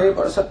an ordinary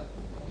person.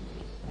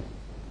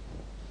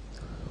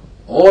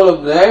 All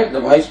of that the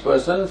wise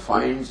person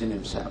finds in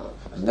himself.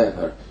 And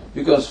therefore,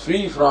 because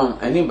free from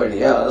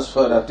anybody else,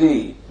 for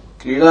Rati,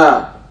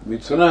 Krida,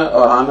 Mithuna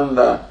or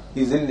Ananda,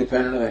 he is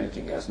independent of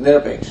anything else.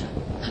 Nirapeksha.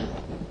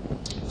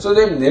 So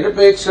that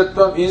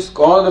Nirapekshatvam is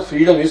called, the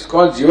freedom is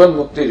called Jivan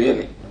Mukti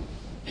really.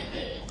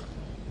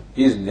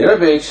 His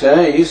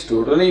Nirapeksha is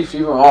totally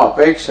free from all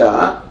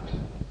apeksha,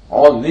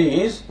 all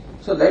needs,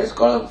 so that is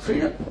called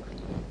freedom.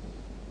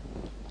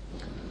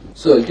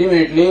 So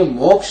ultimately,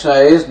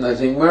 moksha is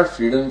nothing but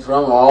freedom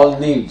from all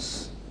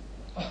needs.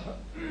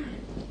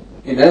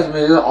 Inasmuch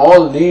as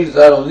all needs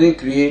are only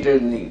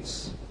created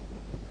needs.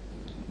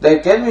 There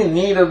can be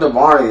need of the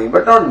body,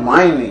 but not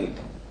my need.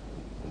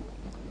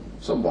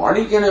 So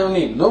body can have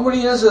need.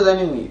 Nobody else has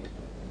any need.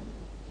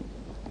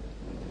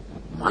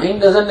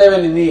 Mind doesn't have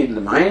any need.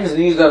 The mind's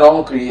needs are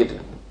all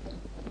created.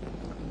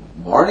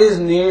 Body's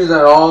needs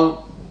are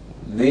all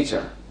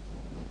nature.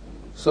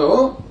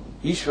 So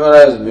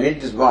Ishvara has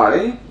made this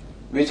body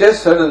which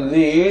has certain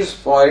needs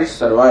for its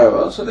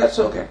survival, so that's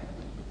okay.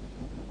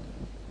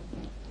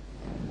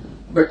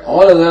 But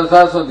all others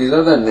are, so these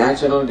are the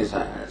natural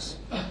desires.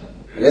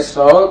 Rest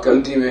are all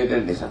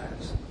cultivated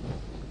desires.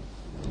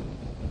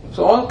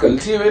 So all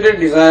cultivated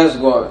desires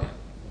go away.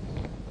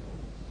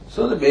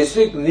 So the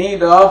basic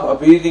need of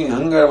appeasing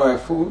hunger by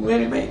food may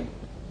remain.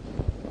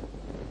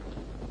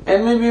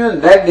 And maybe even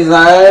that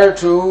desire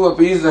to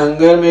appease the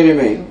hunger may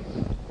remain.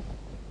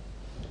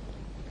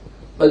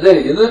 But there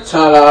is a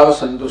chalava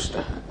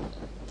santushta.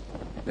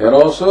 There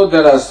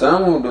are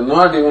some who do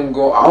not even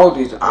go out.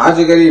 It's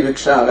ajagari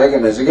viksha, like a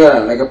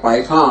najagara, like a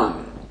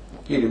python.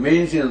 He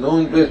remains in his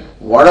own place.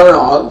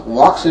 Whatever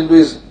walks into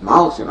his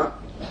mouth,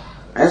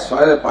 As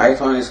far as a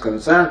python is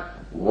concerned,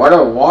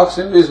 whatever walks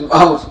into his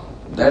mouth,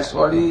 that's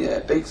what he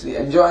takes, he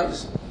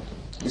enjoys,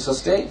 he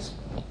sustains.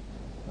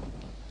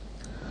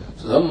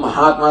 So some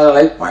Mahatmas are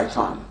like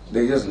python.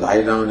 They just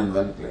lie down in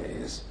one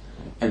place.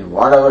 And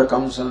whatever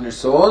comes on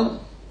its own,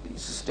 he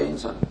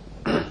sustains on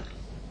it.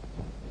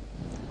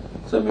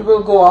 Some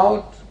people go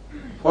out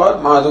for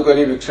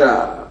Madhukari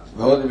Viksha,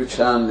 Bhavati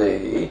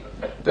Vikshandehi.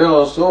 Then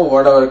also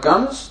whatever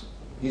comes,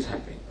 he is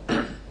happy.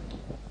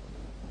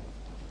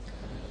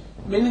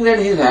 Meaning that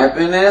his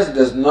happiness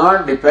does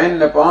not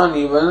depend upon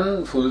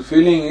even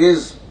fulfilling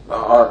his,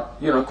 or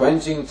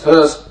quenching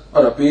thirst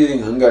or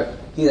appeasing hunger.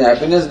 His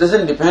happiness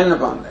doesn't depend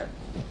upon that.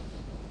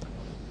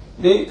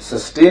 The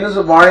sustenance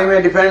of body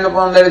may depend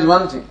upon that is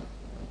one thing.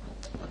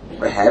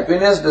 But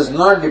happiness does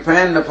not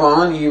depend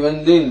upon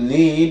even the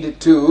need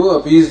to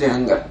appease the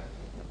hunger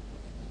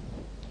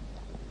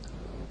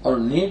or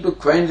need to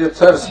quench the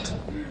thirst.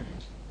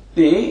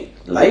 The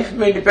life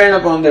may depend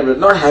upon that, but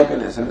not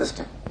happiness,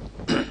 understand?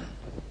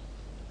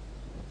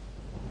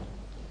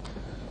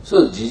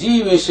 So,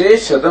 jiji vishe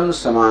shatam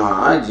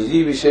samaha,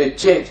 jiji vishe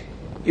chet.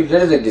 If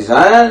there is a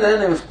desire,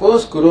 then of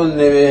course, kurun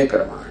neve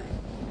karmani.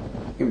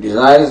 If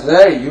desire is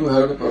there, you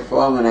have to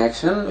perform an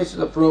action which is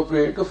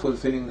appropriate to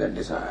fulfilling that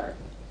desire.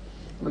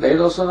 But that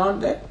is also not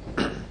there.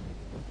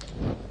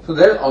 So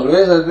there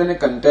always has been a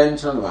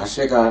contention on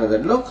Bhashyakara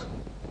that look,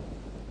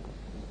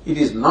 it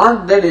is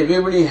not that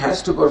everybody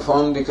has to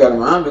perform the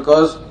karma,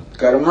 because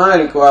karma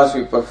requires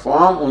we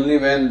perform only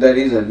when there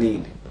is a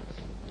need.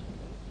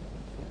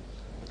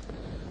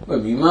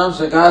 But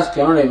Mimamsakas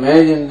cannot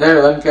imagine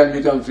that one can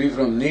become free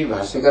from need.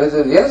 Bhashyakara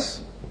says,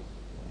 yes.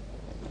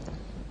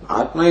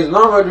 Atma is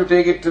not what you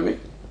take it to be.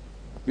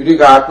 You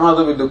take Atma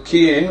to be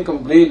dukhi and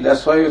incomplete,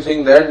 that's why you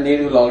think that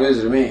need will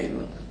always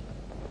remain.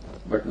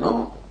 But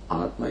no,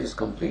 Atma is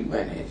complete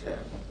by nature.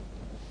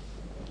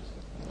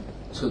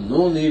 So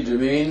no need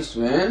remains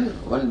when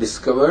one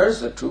discovers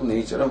the true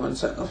nature of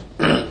oneself.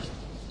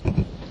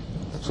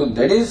 So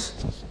that is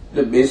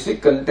the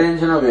basic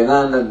contention of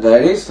Vedanta.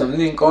 There is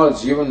something called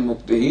Jivan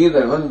Mukti,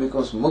 that one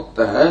becomes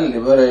Mukta,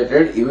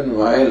 liberated even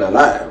while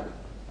alive.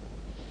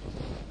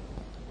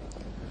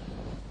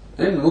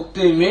 Then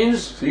Mukti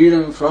means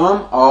freedom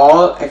from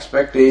all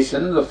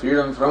expectations, or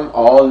freedom from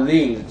all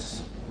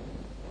needs.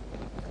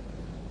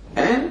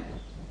 And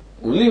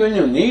only when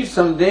you need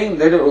something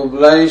that you are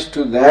obliged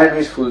to that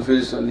which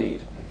fulfills your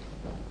need.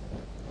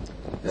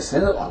 The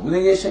sense of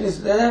obligation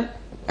is there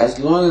as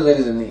long as there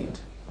is a need.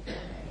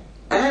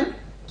 And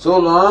so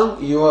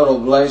long you are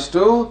obliged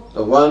to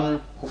the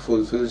one who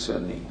fulfills your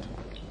need.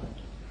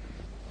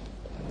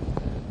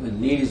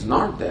 When need is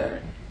not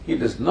there, he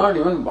does not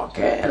even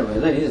care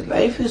whether his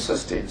life is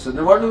sustained. So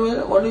then what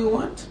do you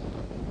want?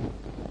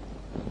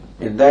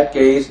 In that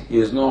case, he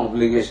has no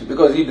obligation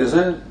because he is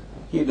a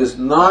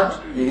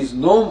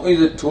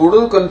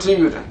total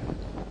contributor.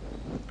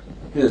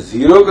 He is a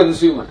zero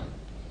consumer.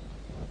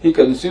 He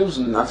consumes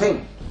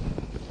nothing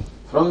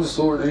from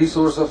the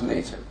resource of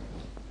nature.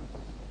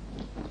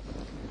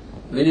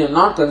 When you are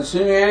not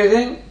consuming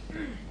anything,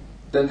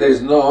 then there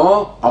is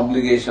no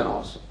obligation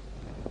also.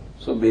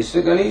 So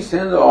basically,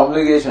 sense of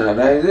obligation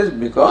arises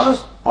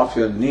because of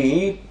your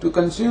need to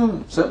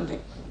consume something.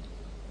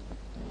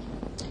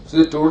 So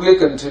you are totally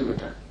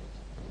contributor.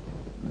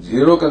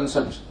 Zero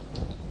consumption.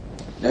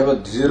 Never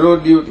zero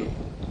duty.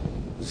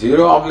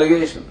 Zero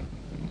obligation.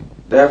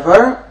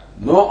 Therefore,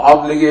 no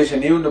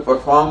obligation even to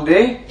perform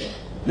the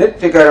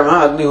nitya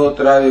karma,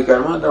 agnihotradi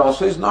karma, that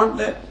also is not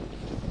there.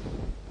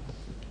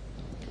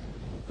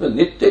 So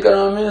nitya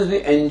karma means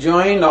the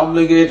enjoined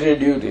obligatory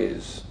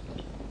duties.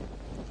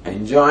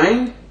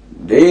 Enjoined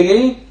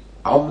daily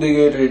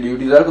obligatory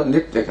duties are called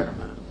nitya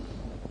karma.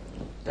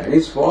 That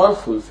is for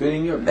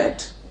fulfilling your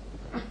debt.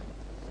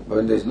 But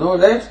when there is no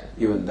debt,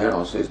 even that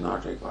also is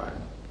not required.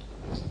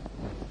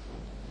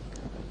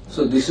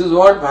 So this is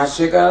what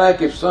Bhashyakara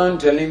keeps on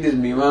telling these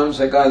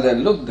Mimamsakas, that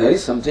look, there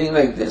is something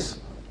like this.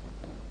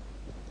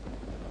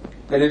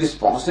 That it is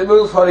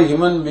possible for a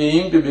human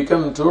being to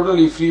become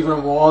totally free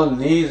from all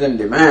needs and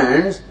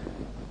demands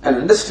and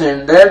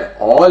understand that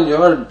all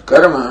your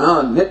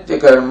karma, nitya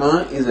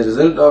karma, is a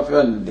result of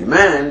your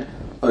demand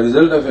or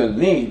result of your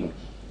need.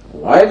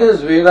 Why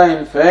does Veda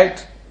in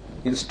fact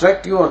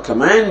instruct you or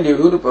command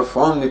you to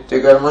perform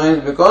nitya karma?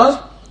 Is because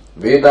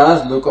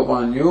Vedas look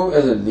upon you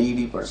as a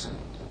needy person.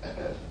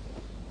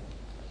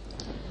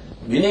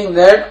 Meaning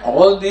that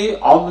all the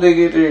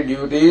obligatory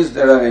duties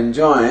that are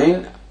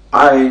enjoined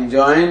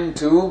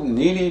to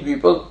needy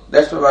people.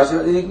 That's why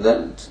Vasudha is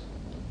ignorant.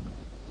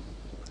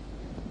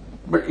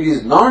 But it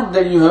is not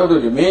that you have to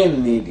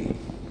remain needy.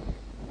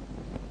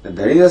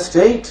 There is a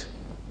state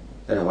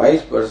that a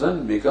wise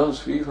person becomes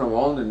free from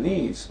all the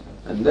needs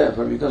and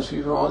therefore becomes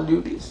free from all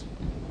duties.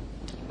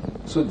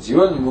 So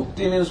Jivan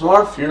Mukti means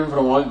what? Freedom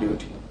from all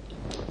duty.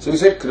 So he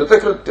said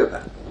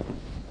Kritakrityata.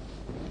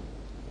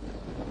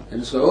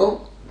 And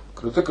so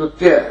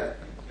Kritakritya,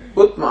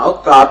 Utma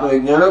Ukta Atma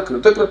Vijnana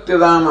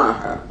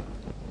Kritakrityadamaha.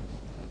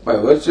 By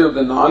virtue of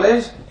the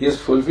knowledge, he has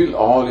fulfilled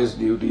all his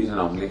duties and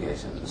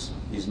obligations.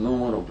 He is no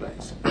more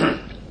obliged.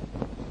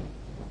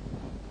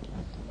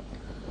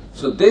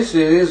 So this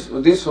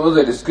was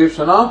a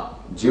description of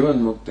Jivan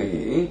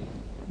Mukti,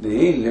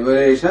 the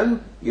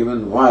liberation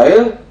even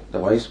while the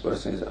wise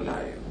person is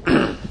alive.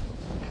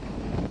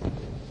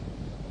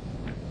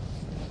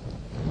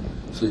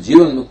 So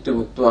Jivan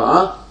Mukti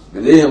Muktva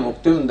Videha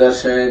Muktim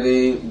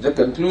Darshayati, the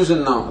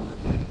conclusion now.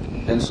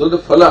 And so the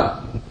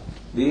phala,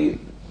 the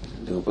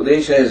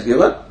Upadesha is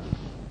given,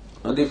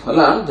 and the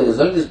phala, the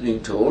result is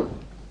being told.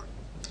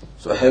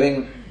 So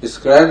having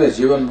described the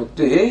Jivan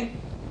Mukti,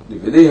 the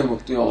Videha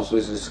Mukti also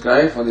is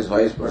described for this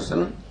wise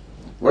person.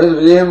 What is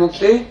Videha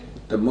Mukti?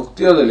 The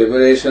Mukti of the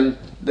liberation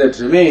that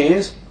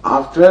remains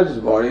after this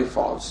body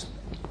falls.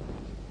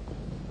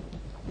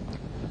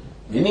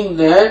 Meaning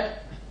that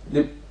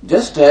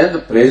just as the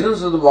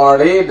presence of the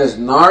body does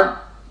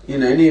not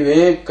in any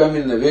way come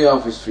in the way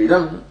of his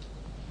freedom,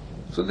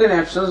 so then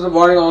absence of the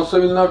body also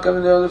will not come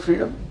in the way of the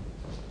freedom.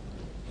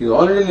 He is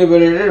already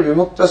liberated,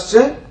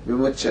 vimuktasya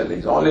vimuchyate. He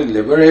is already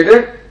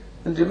liberated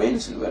and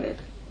remains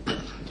liberated.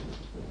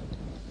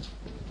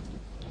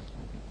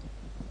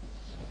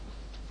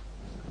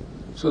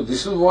 So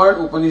this is what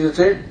Upanishad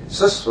said,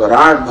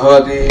 Saswarat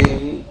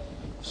bhavati.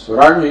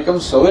 Swarat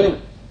becomes sovereign.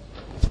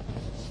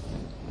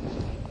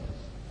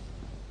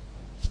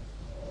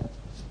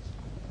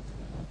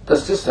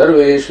 Tasya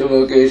sarveshu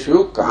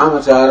lokeshu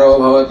kamacharo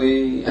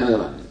bhavati. Another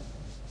one.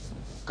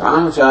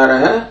 Kamachara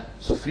hai,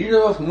 so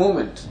freedom of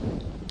movement.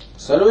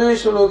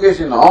 Sarveshu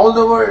lokeshu, in all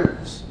the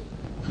worlds.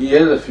 He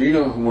has the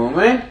freedom of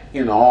movement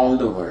in all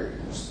the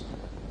worlds.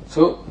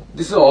 So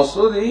This is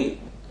also the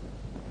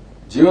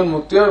Jivan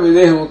Mukti or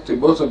Videha Mukti,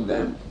 both of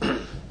them.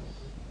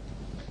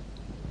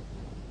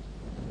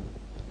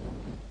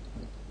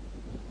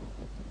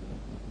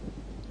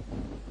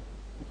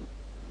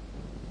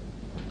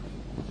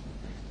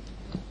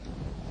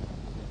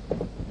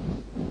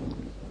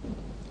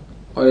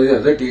 Or the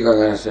other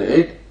Tikakara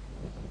said,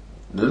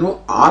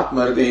 Nanu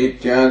Atmarti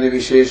Ityadi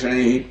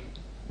Visheshani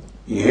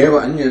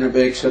Iheva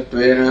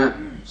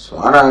Anyanapekshtvena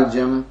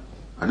Swarajyam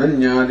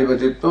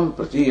Ananyadipatitvam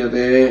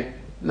Pratiyate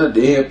Na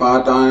Deha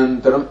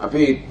Patanantaram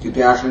Api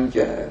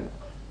Tityashankya.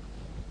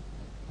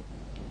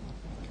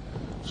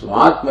 So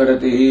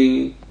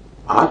Atmarati,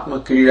 Atma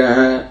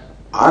Krida,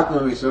 Atma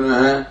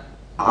Visuna,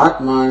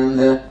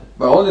 Atmananda,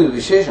 by all these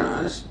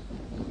Visheshanas,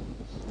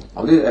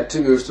 all these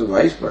attributes to the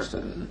wise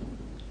person,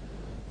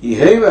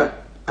 Iheva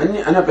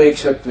Anya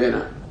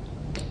Anapekshatvena,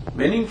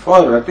 meaning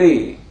for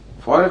Rati,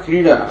 for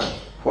Krida,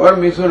 for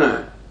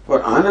Mithuna,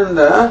 for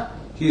Ananda,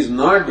 he is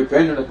not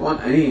dependent upon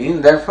any,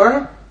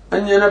 therefore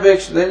Anya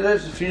Anapeksha, there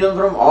is freedom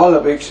from all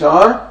apeksha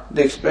or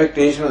the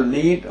expectation or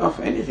need of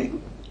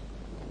anything.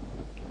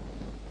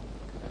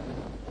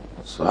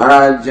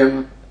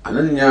 Swarajyam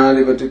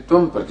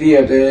Ananyadipatitvam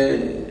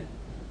Pratiyate.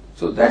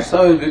 So that's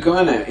how he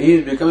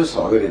is become a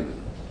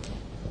sovereign.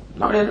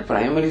 Not in a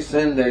primary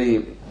sense that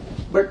he,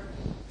 but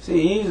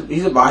see,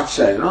 he's a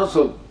Badshah,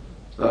 so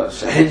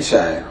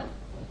Shahenshah,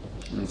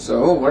 And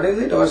so, what is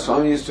it? Our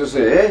Swami used to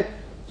say,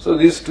 so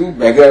these two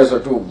beggars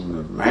or two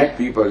mad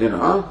people,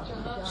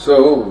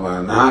 so,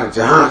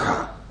 Jahan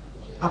Khan,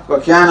 आपका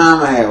क्या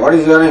नाम है? What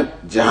is your name?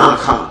 Jahan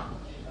Khan.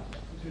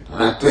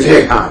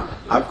 तुझे खान.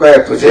 आपका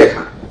है तुझे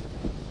Khan.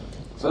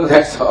 So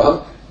that's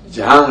all.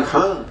 Jahan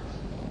Khan.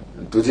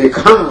 तुझे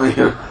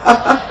Khan.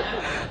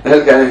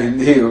 That's kind of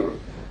Hindi.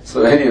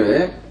 So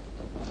anyway,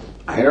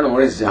 I don't know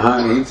what is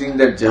Jahan. He thinks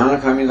that Jahan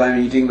Khan means I'm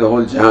eating the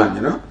whole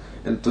Jahan,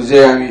 And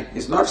Tujhe, I mean,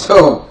 it's not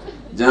so.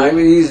 Jahan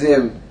means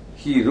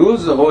he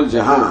rules the whole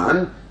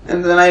Jahan,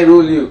 and then I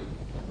rule you.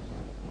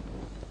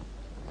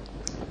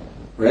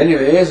 But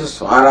anyway, so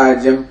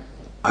Swarajyam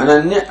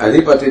Ananya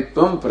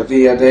Adhipatitvam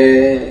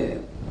Pratiyate.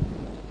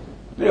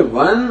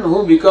 One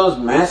who becomes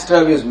master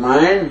of his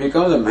mind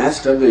becomes the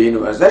master of the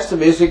universe. That's the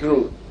basic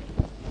rule.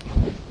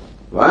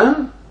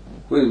 One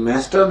who is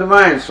master of the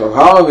mind,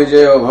 Svabhava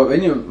Vijaya,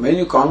 when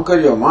you conquer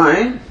your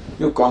mind,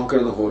 you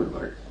conquer the whole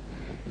world.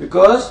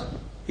 Because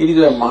it is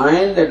your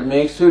mind that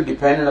makes you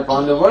dependent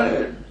upon the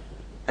world.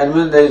 And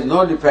when there is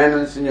no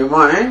dependence in your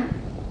mind,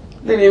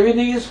 then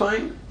everything is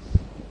fine.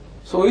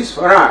 So is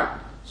Swaraj.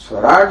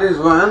 Swaraj is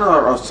one,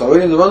 or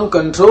sovereign is one who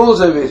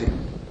controls everything.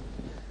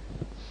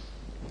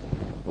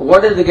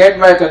 What does he get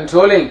by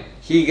controlling?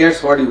 He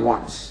gets what he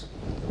wants.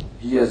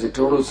 He has the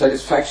total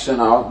satisfaction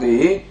of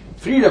the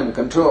freedom,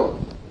 control.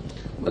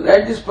 But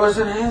that this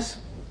person has.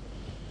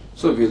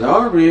 So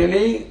without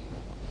really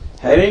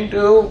having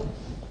to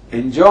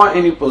enjoy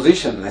any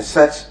position as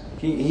such,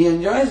 he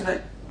enjoys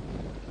that.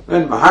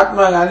 When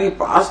Mahatma Gandhi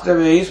passed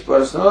away, his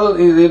personal,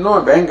 there is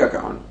no bank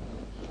account.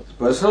 His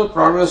personal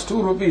product was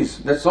 2 rupees.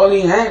 That's all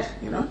he had,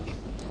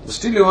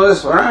 Still he was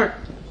a Swaraj.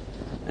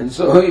 And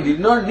so he did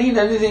not need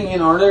anything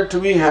in order to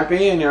be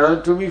happy, in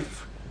order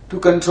to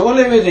control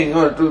everything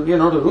or to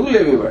rule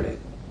everybody.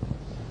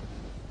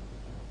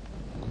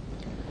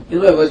 It's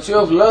by virtue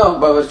of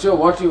love, by virtue of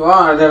what you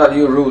are, that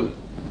you rule.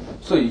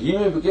 So he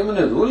may become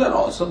a ruler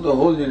also of the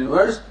whole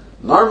universe,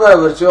 not by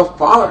virtue of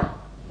power,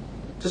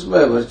 just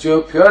by virtue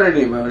of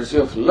purity, by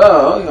virtue of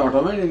love, he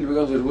automatically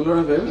becomes a ruler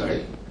of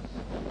everybody.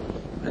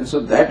 And so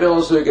that way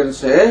also you can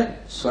say,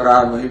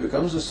 Swaraj, he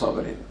becomes a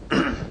sovereign.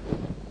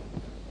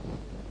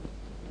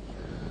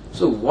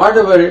 So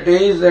whatever it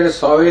is that a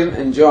sovereign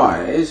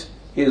enjoys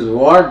is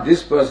what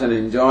this person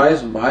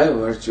enjoys by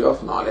virtue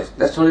of knowledge.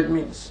 That's what it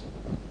means.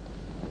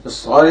 The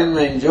sovereign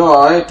may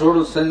enjoy a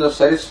total sense of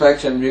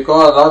satisfaction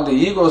because of the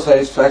ego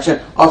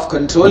satisfaction of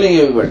controlling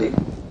everybody,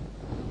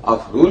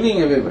 of ruling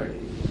everybody.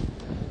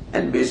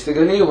 And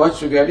basically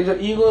what you get is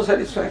an ego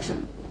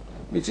satisfaction,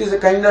 which is a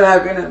kind of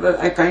happiness,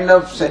 a kind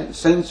of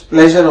sense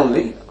pleasure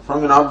only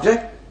from an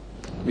object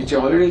which he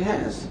already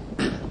has.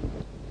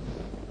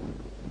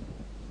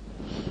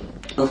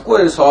 Of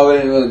course, a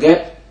sovereign will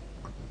get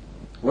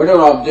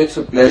whatever objects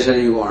of pleasure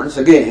he wants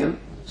again.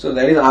 So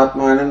that is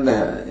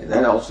Atmananda.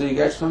 That also he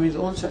gets from his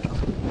own setup.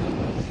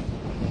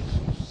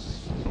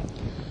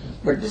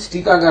 But this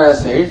Tikakara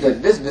said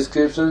that this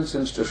description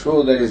seems to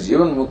show that is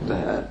Jivan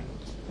Mukta.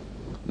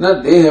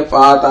 Na Deha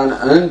Patan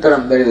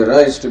Anantaram, that is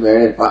rise to be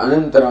added,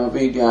 Anantaram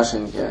Api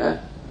Ashankya.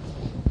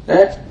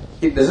 That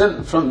it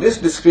doesn't, from this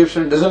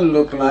description, it doesn't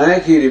look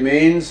like he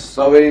remains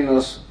sovereign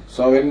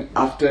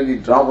after the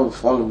drop of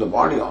fall of the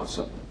body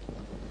also.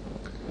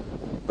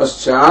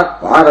 Paschat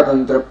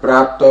Paratantra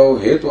Prapto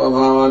Hetu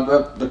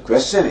Abhavad. The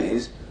question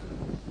is,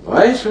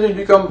 why should he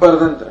become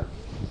Paratantra?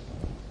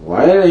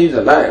 While he is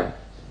alive,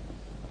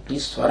 he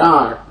is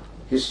Swaraj,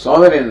 he is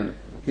sovereign,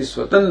 he is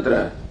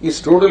Swatantra, he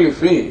is totally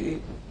free.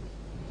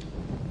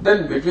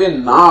 Then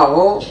between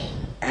now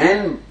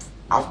and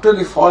after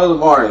the fall of the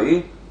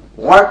body,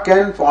 what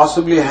can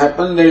possibly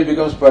happen that he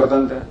becomes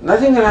Paratantra?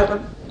 Nothing can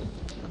happen.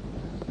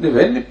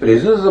 When the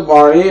presence of the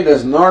body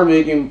does not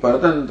make him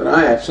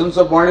paratantra, absence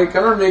of body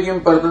cannot make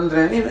him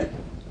paratantra anyway.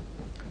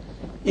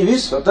 If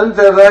his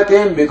swatantrata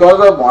came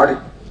because of body,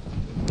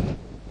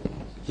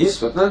 his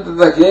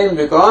swatantrata came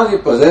because he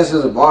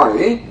possesses a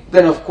body,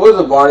 then of course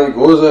the body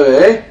goes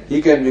away, he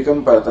can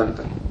become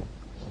paratantra.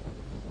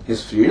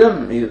 His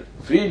freedom is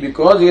free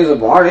because he has a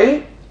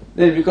body,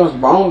 then he becomes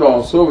bound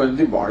also when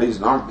the body is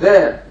not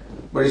there.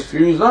 But his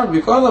freedom is not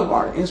because of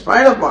body, in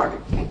spite of body.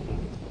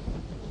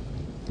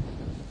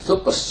 So,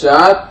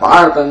 paschat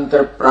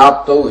paratantra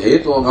prapto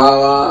hetu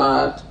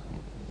abhavat.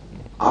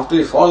 After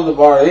he falls the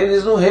body, there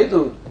is no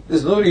hetu. There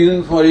is no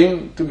reason for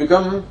him to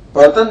become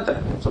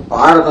paratantra. So,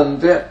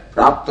 paratantra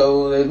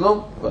prapto,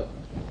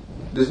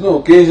 there is no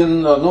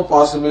occasion or no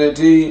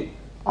possibility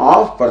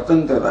of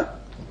paratantrata.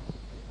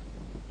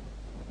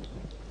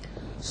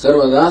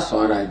 Sarvada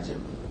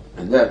swarajyam.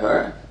 And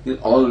therefore, he is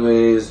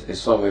always a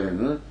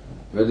sovereign,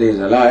 whether he is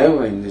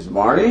alive in this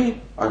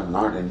body or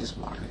not in this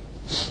body.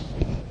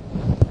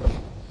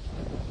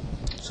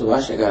 So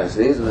Bhashyakara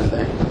says,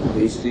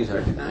 page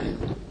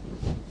 339,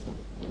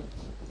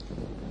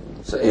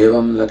 So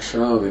evam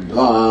lakshana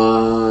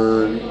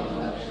vidvan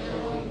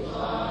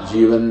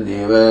jivan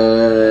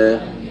neva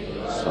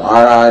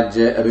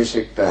swarajya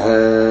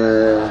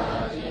abhishiktah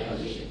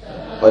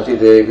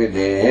patite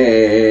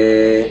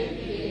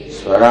videhe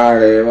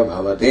swaradeva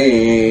bhavati.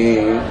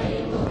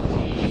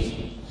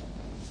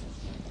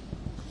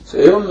 So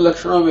evam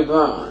lakshana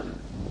vidvan,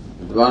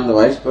 vidvan the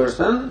wise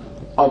person,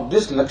 of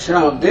this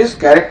lakshana, of this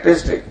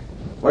characteristic.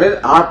 What is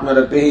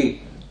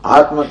Atmarati,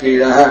 Atma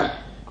Kridaha,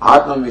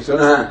 Atma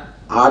Misunaha,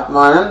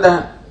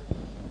 Atmananda?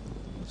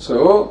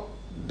 So,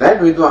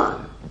 that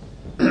Vidwan,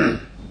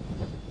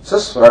 Sa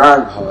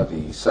Swarad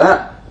Bhavati,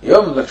 Sa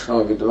Evam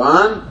Lakshana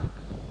Vidwan,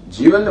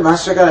 Jivan the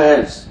Bhashyakara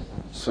adds,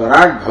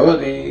 Swarad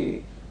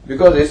Bhavati,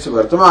 because it's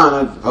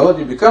Vartamana,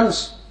 Bhavati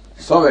becomes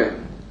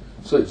sovereign.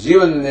 So,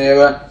 Jivan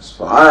Neva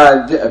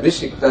Swarajya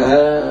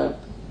Abhishiktaha,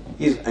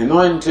 is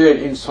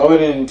anointed in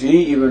sovereignty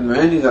even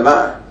when he is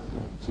alive.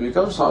 So he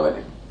becomes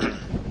sovereign.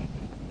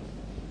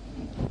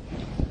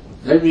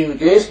 That being the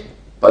case,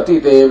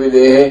 patite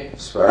videhe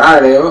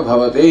swaradeva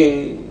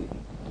bhavati.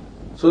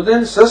 So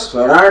then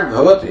saswarad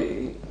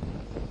bhavati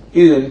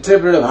is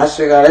interpreted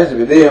Bhashyakara as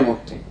videha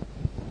mukti.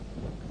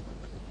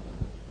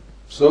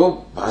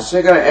 So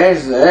Bhashyakara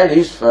adds that he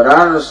is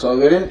swarad or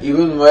sovereign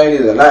even while he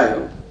is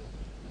alive.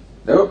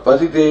 Therefore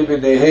patite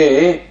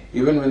videhe,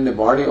 even when the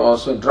body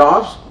also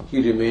drops, he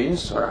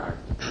remains swarad.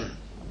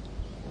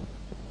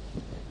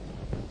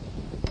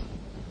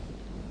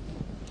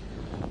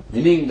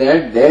 Meaning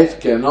that death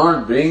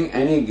cannot bring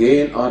any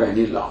gain or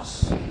any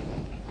loss. If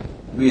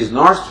he is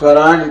not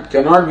swarad, it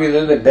cannot be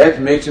that death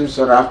makes him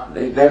swarad.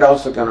 That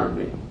also cannot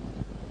be. If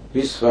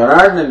he is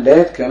swarad, then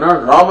death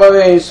cannot rob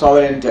away his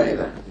sovereignty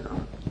either.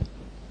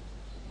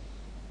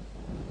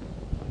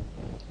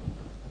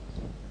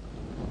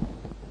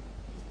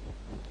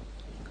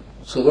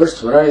 So what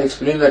Swarad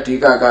explained the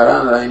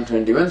Tikakara on line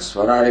 21,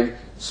 Swarad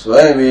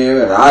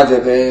Swayameva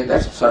Rajate,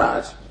 that's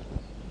Swaraj.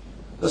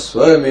 The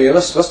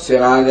Swayameva Swasya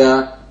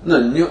Raja,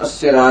 Nanyu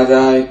Asya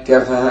Raja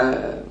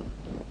Ityartha.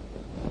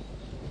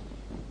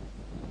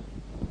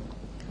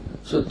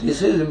 So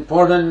this is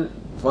important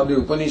for the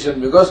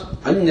Upanishad because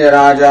Anya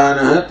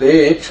Rajanaha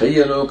te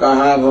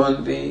Kshayalokaha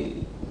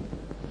bhavanti.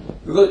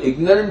 Because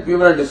ignorant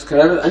people are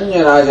described as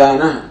Anya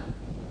Rajanaha.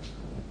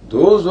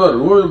 Those who are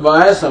ruled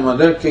by some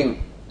other king.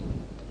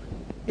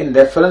 In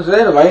reference to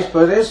the vice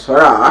president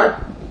Swarad,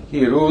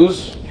 he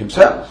rules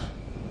himself.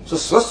 So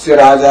Swasya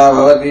Raja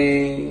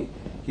Bhavati,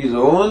 his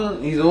own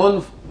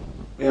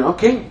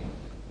king,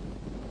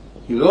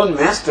 his own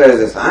master is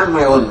this. I am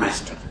my own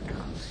master.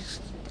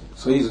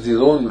 So he is his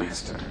own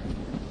master.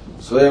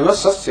 Swayama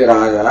Swasya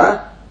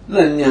Raja,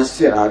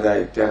 Nanyasya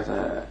Raja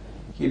Ityartha.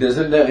 He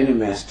doesn't have any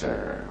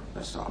master.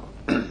 That's all.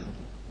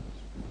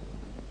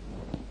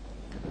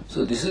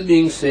 So this is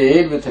being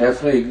said with reference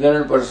to an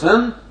ignorant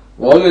person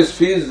who always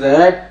feels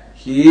that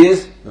he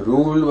is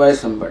ruled by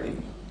somebody.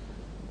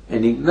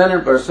 An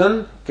ignorant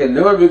person can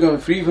never become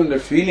free from the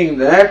feeling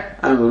that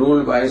I am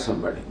ruled by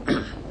somebody.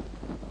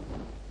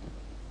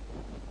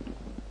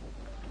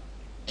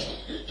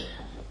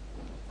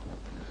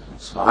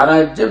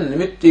 Swarajyam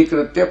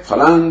nimittikritya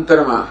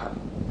phalantaramaha.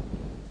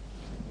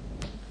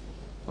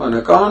 On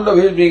account of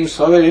his being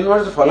sovereign,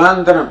 what is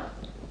phalantaram?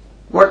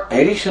 What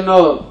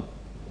additional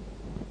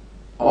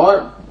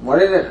or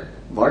what is it?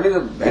 What is the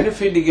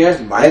benefit he gets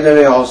by the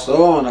way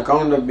also on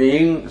account of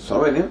being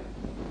sovereign?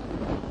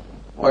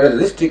 Or is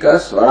listika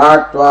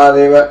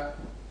swaratva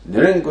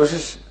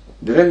nirankush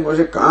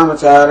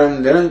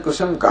kamacharam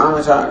nirankusham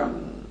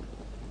kamacharam.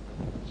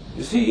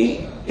 You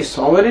see, a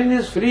sovereign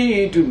is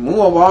free to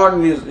move about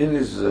in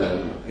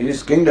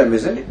his kingdom,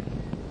 isn't it?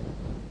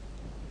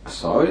 A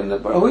sovereign,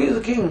 who is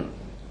the king?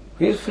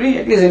 He is free,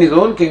 at least in his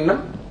own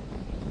kingdom.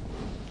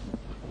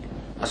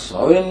 A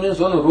sovereign means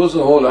one who rules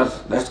the whole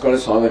earth. That's called a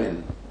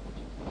sovereign.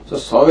 So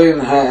sovereign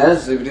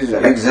has, if it is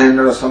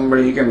Alexander or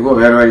somebody, he can go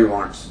wherever he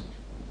wants.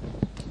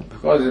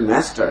 Because he is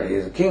master, he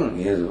is a king,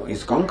 he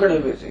has conquered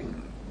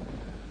everything.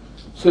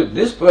 So if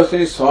this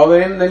person is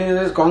sovereign, then he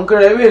has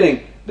conquered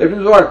everything. That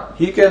means what?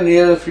 He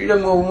has a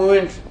freedom of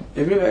movement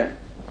everywhere.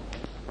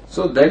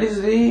 So that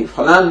is the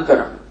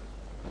phalantaram,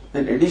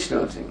 an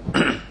additional thing.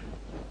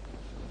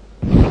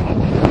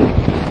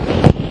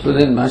 So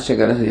then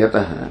Bhashyakara says,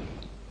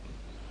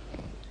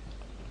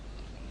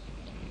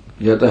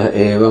 yatah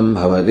evam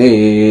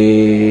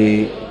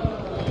bhavati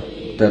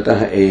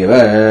tatah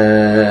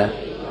eva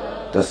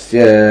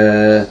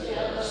tasya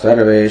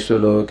sarveshu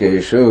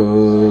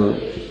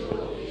lokeshu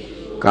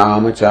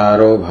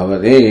kamacharo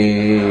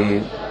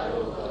bhavati.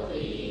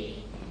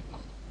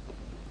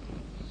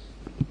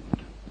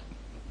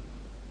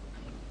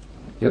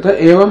 Yatha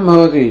evam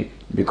bhavati,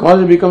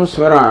 because it becomes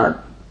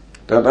Swarat,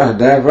 tatah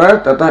therefore,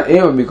 tatah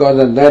eva, because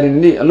of that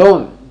indeed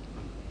alone.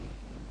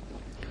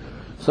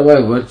 So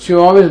by virtue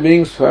of his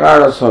being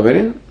Swarat or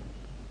sovereign,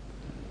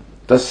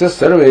 tasya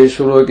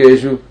sarveshu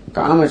lokeshu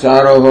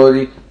kamacharo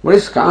bhavati. What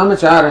is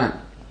kamachara?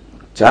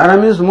 Chara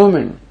means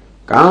movement.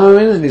 Kama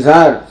means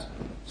desires.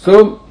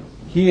 So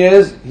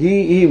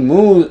he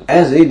moves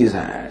as he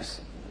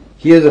desires.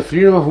 He has the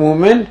freedom of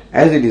movement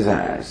as he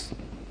desires.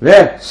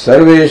 Where?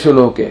 Sarveshu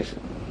lokeshu.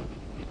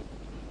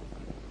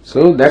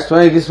 So that's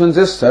why this one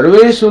says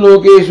Sarveshu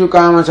lokeshu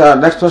kamachara.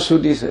 That's what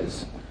Shruti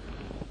says.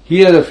 He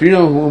has the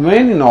freedom of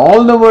movement in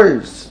all the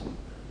worlds.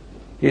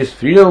 His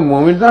freedom of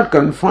movement is not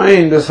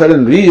confined to a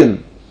certain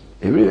region.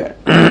 Everywhere.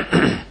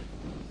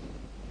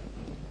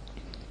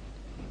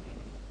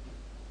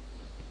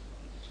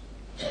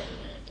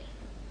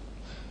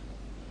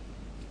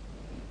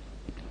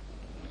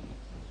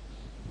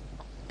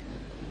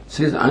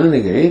 Says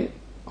Anandagiri,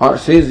 or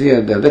says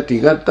here the other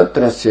tika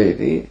tatrasya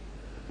iti,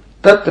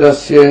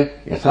 tatrasya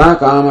yatha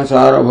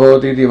kamachara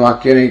bhavati iti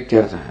vakyana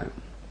ityartha.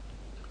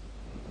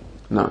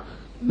 Now,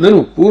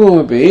 nanu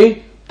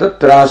purvamapi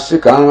tatrasya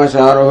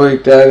kamachara bhavati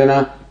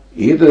ityadina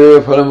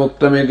itadeva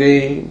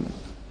phalamuktamiti.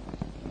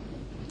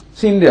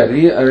 See in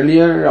the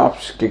earlier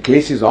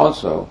cases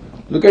also,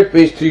 look at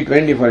page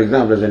 320 for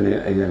example, as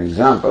an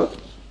example.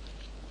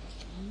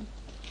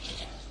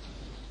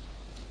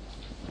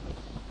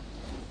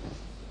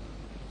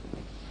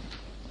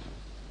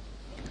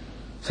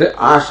 से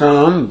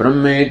आशाम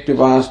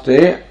ब्रह्मेत्युपास्ते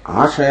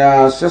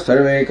आशयास्य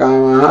सर्वे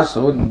कामाः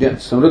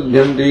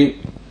समृद्ध्यन्ति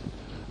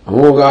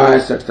अमोघाः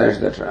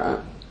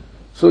etc.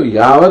 So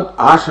यावत्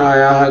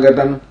आशायाः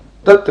गतं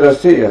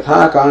तत्रस्य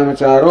यथा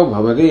कामचारो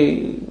भवति.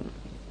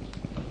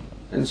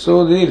 And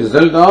so the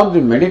result of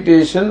the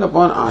meditation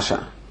upon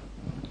asha.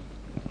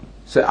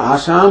 So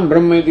asham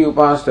brahmeti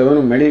upaste, when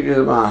you meditate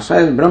upon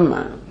asha is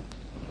Brahma.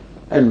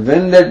 And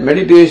when that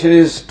meditation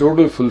is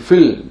totally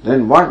fulfilled,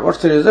 then what's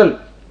the result?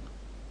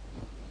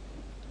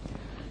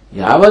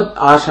 यावत्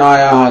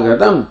आशायाः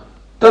गतं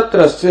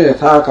तत्रस्य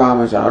यथा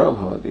कामचारो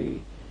भवति.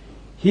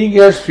 He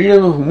gets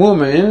freedom of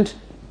movement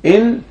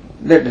in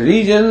that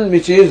region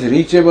which is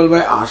reachable by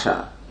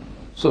asha.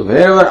 So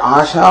wherever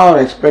asha or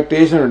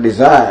expectation or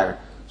desire,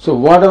 so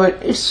whatever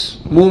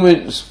its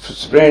movement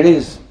spread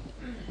is,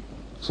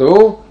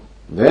 so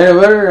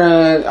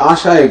wherever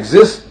asha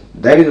exists,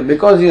 that is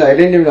because he is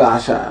identified with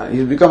asha. He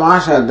has become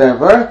asha,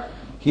 therefore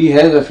he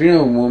has the freedom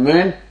of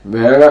movement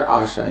wherever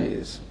asha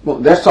is.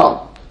 That's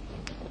all.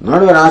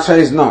 Not where asha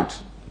is not.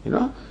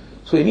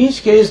 So in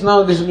each case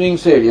now this is being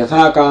said,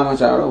 yatha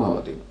kamacharo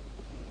bhavati.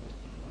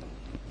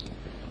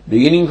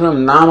 Beginning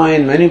from nama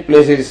in many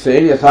places it is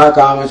said, yatha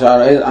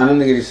kamacharo, as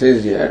Anandagiri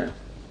says here,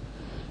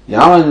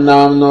 yavan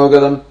namno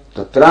gadam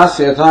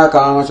tatrasya yatha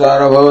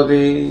kamacharo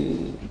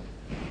bhavati.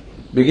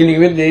 Beginning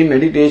with the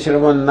meditation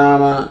upon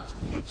nama,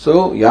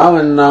 so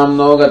yavan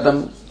namno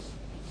gatam,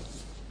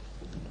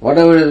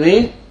 whatever is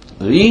the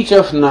reach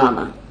of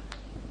nama,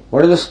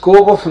 what is the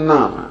scope of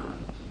nama,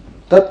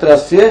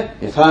 tatrasya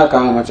yatha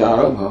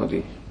kamacharo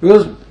bhavati.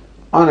 Because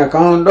on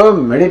account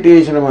of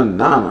meditation upon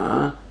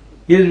nama,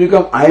 he has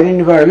become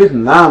identified with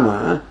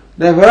nama,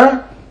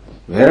 therefore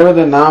wherever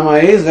the nama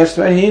is, that's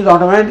where he is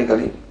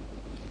automatically.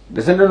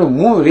 Doesn't have to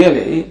move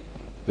really.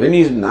 When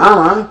he is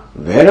nama,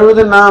 wherever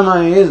the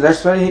nama is,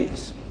 that's where he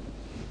is.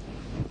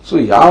 So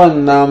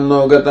yavan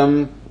namno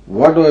gatam,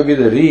 what will be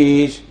the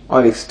reach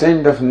or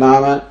extent of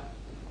nama,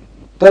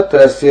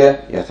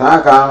 tatrasya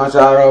yatha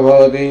kamacharo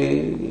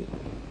bhavati.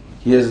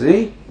 He has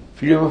the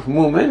freedom of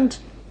movement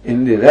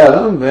in the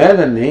realm where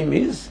the name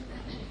is.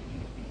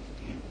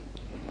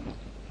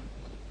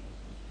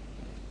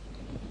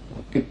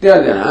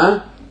 इत्यादिना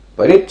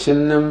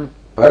परिच्छिन्नम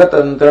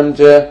परतंत्रम च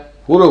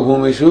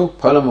पूर्वभूमिषु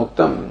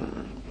फलमुक्तम.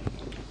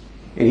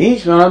 In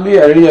each one of the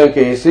earlier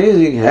cases,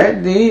 he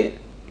had the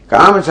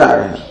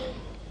kamachara.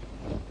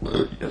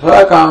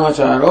 Yatha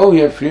kamacharo, he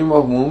had freedom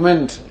of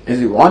movement as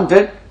he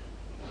wanted,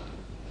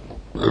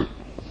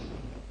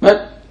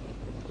 but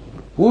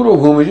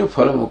पूर्वभूमिषु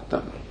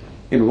फलमुक्तम.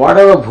 In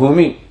whatever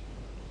bhumi,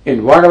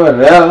 in whatever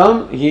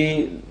realm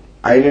he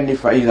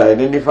is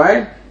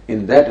identified,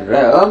 in that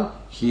realm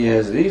he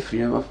has the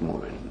freedom of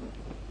movement.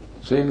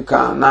 So in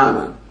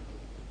nama,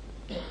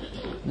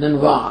 then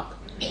vak,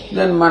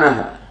 then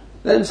manaha,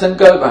 then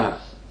sankalpaha.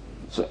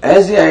 So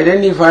as he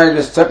identifies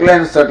with subtler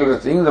and subtler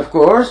things, of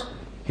course,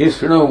 his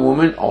freedom of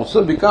movement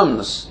also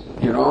becomes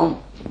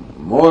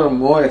more and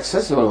more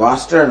accessible,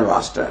 vaster and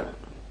vaster,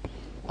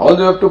 all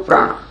the way up to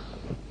prana.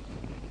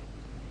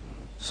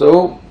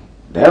 So,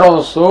 there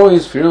also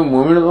is freedom of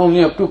movement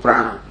only up to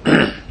prana.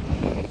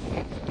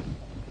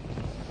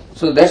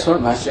 So that's what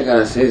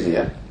Bhashyakara says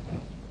here.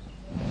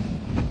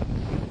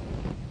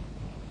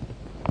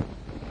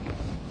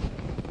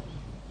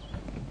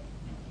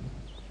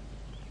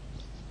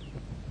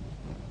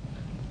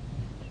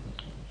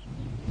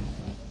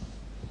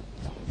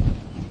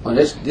 और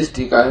this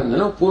टीका है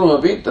ना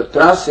पूर्वमपि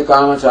तत्रास्य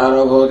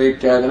कामचारो भवति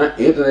इत्यादिना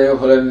एतदेव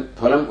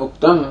फलम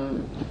उक्तम.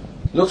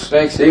 Looks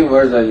like same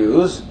words are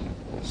used.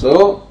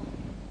 So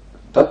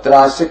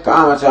तत्रास्य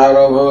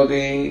कामचारो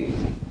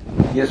भवति.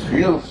 Yes,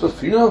 freedom. So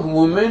freedom of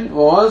movement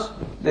was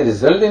the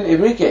result in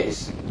every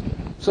case.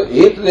 So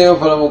etadeva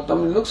phalam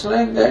uktam. It looks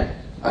like that.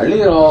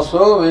 Earlier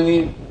also when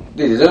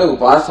the result of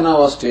upasana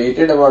was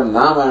stated about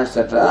nama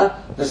etc.,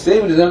 the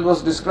same result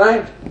was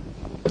described.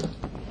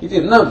 It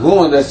is not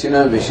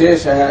bhumadarshina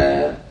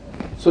vishesha.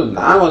 So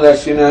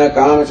namadarshina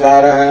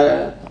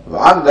kamachara,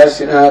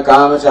 vagdarshina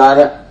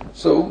kamachara.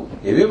 So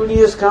everybody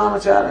is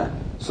kamachara.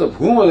 So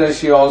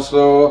bhumadarshi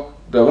also,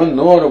 the one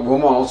knower of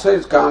bhuma also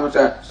is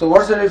kamachara. So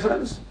what's the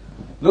difference?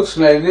 Looks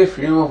like the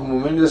freedom of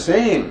movement is the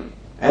same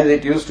as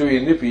it used to be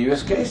in the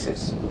previous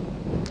cases.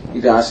 It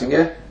is asking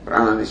a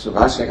Pranadishu.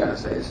 Bhashyakara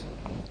says,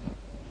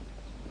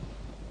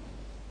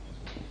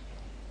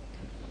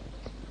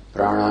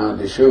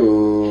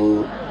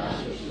 Pranadishu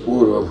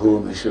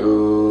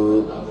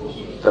Purvabhumishu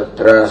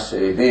Tatra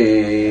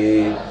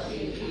Sedi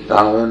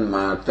Tavan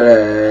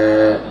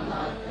Matra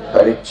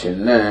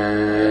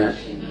Parichinna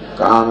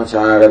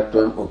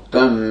Kamacharatvam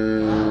Uktam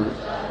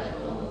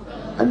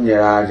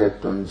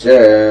Anyarajatvam cha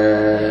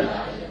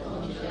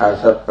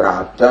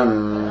arthapraptam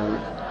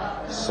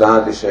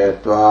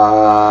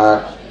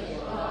sadishayatvat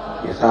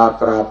yatha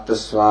prapta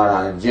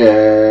swarajya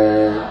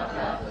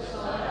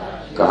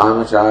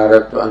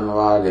kamacharatva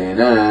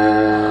anuvadena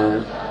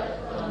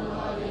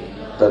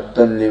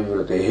tattan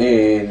nivrutehi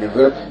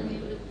nivrit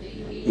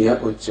iha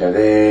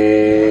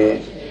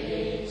uchyate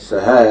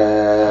saha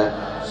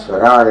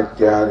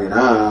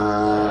swaradityadina.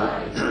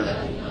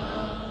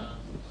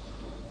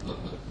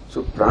 So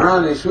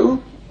pranadishu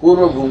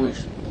purva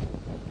bhumishu.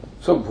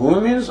 So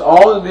bhumi means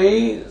all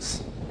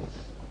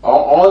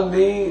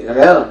the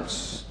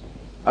realms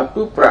up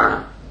to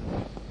prana.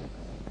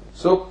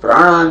 So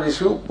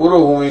pranadishu purva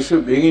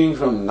bhumishu, beginning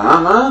from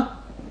nama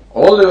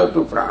all the way up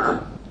to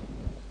prana.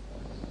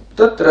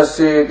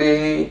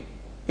 Tatrasyeti.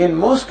 In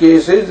most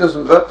cases, this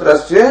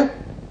tatrasya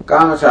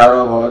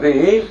kamacharo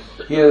bhavati.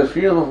 Here the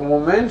freedom of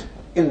movement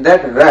in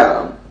that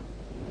realm.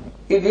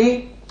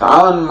 Iti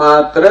Tavan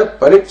matra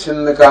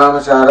parichinna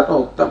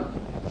kamacharatvam uktam.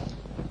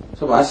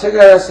 So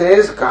Bhashyakara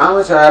says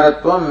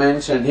kamacharatvam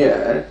mentioned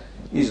here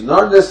is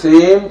not the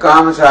same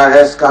kamachara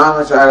as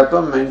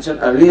kamacharatvam mentioned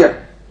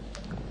earlier.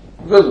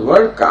 Because the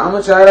word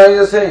kamachara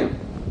is the same,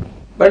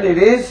 but it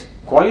is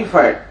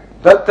qualified.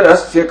 Tatra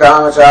asya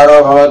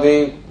kamacharo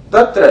bhavati.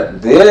 Tatra,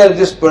 there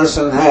this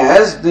person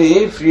has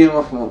the freedom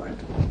of movement.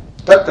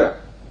 Tatra.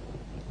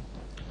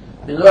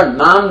 In the word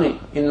namni,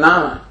 in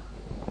nama,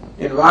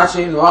 in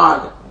vachi, in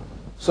vag.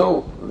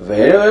 So,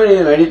 wherever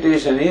his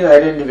meditation is,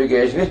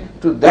 identification is,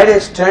 to that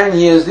extent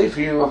he has the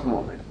freedom of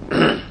movement.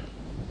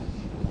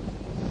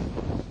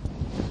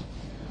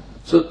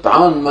 So,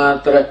 tavan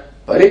matra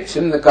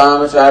parichinna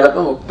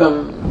kamacharatam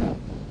uktam.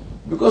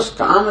 Because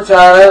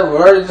kamachara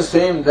word is the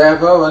same,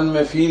 therefore one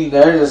may feel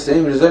that the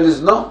same result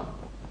is no.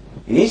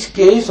 In each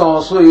case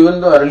also,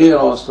 even though earlier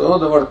also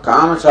the word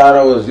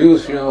kamachara was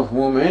used, freedom of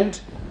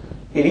movement,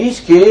 in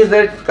each case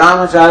that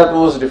kamachara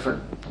was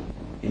different.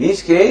 In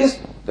each case,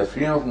 the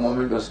freedom of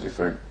movement was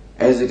different,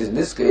 as it is in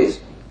this case.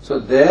 So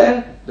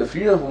there, the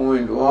freedom of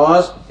movement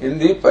was in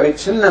the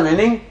parichinna,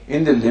 meaning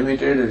in the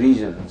limited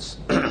regions.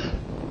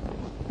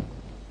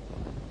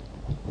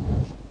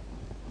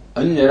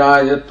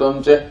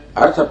 Anyarajatvam cha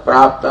artha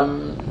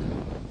praptam.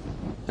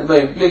 And by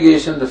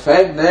implication, the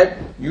fact that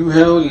you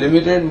have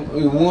limited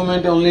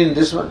movement only in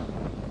this one.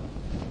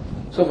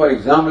 So for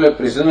example, a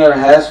prisoner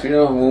has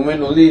freedom of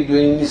movement only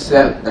during his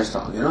cell, that's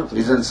all,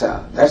 prison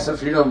cell. That's the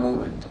freedom of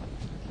movement.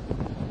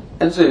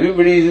 And so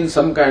everybody is in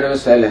some kind of a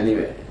cell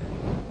anyway.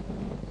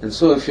 And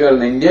so if you are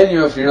an Indian, you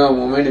have freedom of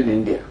movement in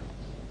India.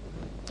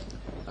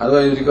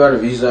 Otherwise you require a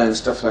visa and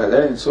stuff like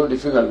that. It's so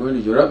difficult. Going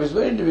to Europe is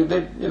very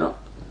difficult,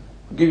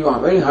 give you a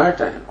very hard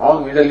time.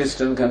 All Middle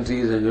Eastern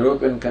countries and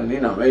European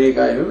countries,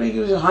 America, everybody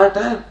gives you a hard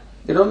time.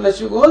 They don't let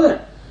you go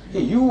there.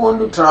 You want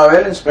to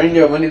travel and spend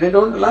your money, they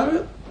don't allow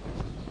you.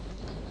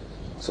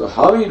 So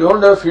how we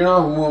don't have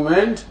freedom of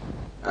movement,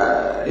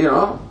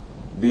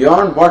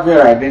 beyond what we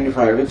are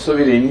identified with, so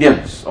we are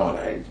Indians,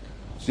 alright.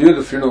 So you have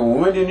the freedom of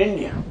movement in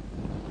India.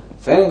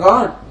 Thank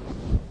God.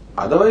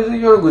 Otherwise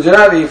you are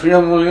Gujarati,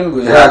 freedom of movement in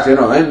Gujarat,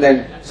 and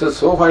then,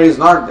 so far is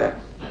not there.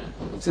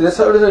 See, that's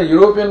how it is in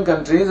European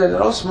countries, and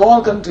they're all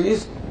small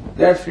countries,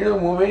 they have freedom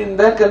of movement in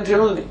that country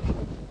only.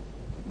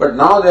 But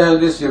now they have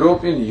this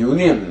European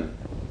Union,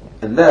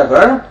 and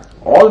therefore,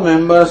 all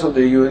members of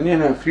the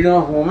union have freedom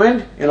of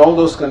movement in all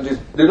those countries.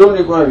 They don't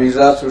require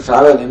visas to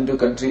travel into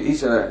countries,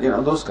 each other,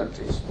 those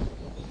countries.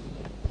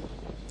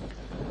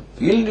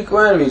 You'll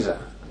require visa.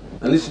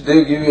 Unless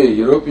they give you a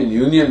European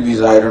Union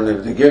visa, I don't know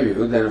if they give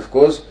you, then of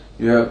course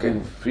you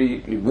can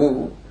freely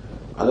move.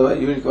 Otherwise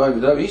you require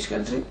visa of each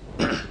country.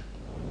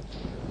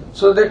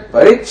 So that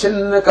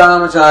parichinna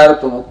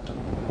kamacharatva muktam.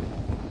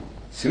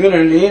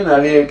 Similarly, in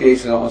earlier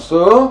cases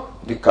also,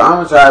 the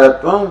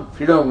kamacharatvam,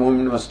 freedom of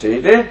movement was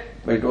stated,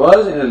 but it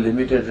was in a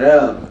limited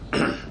realm.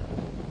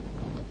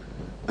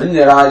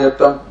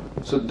 Anjarajatvam.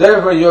 So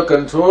therefore you are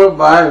controlled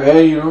by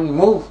where you don't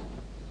move.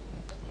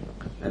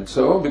 And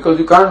so, because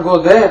you can't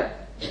go there,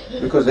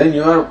 because then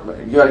you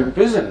are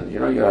imprisoned,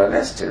 you are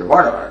arrested,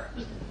 whatever.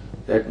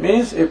 That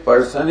means a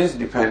person is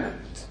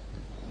dependent.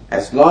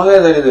 As long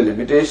as there is a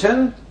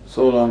limitation,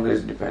 so long there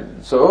is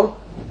dependence. So,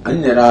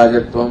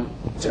 Anjarajatvam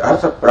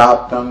artha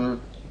praptam,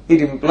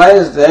 it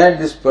implies that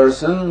this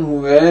person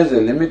who has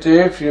a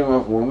limited freedom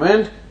of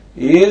movement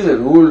is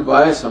ruled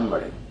by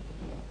somebody,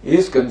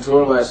 is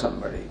controlled by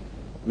somebody.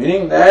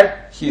 Meaning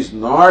that he is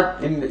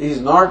not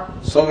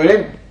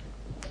sovereign.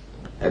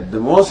 At the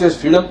most he has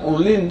freedom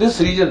only in this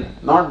region,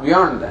 not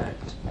beyond that.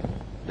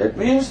 That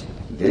means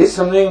there is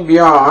something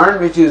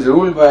beyond which is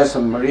ruled by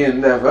somebody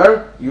and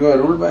therefore you are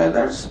ruled by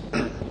others.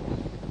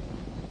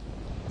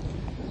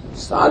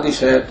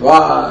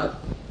 Sadishayatvat,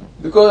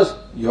 because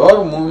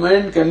your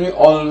movement can be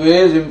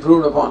always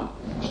improved upon.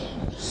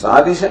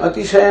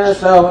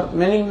 Atishayana,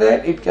 meaning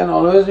that it can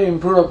always be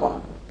improved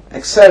upon,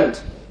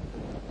 excelled.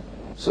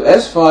 So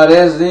as far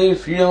as the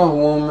freedom of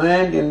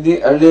movement in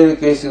the earlier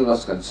cases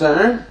was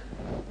concerned,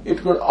 it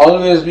could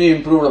always be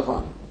improved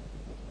upon.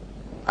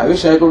 I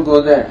wish I could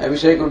go there, I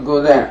wish I could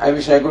go there, I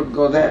wish I could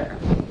go there.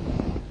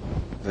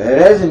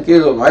 Whereas in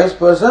case of wise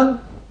person,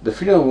 the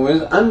freedom of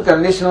movement is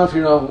unconditional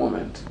freedom of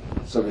movement.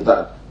 So with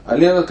that,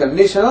 earlier was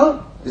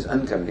conditional, is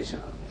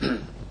unconditional.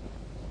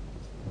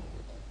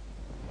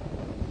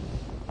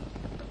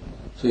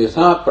 So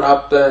yatha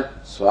prapta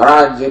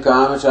swarajya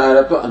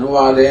kamacharatva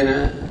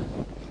anuvadena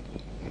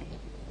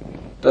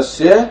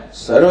tasya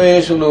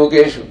sarveshu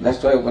lokeshu.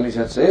 That's why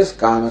Upanishad says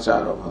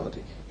kamacharo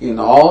bhavati. In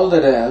all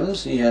the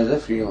realms he has a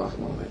freedom of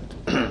movement.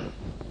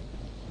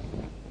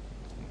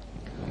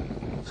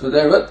 So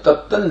therefore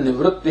tattan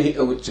nivritti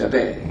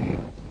uchyate.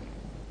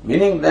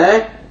 Meaning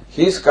that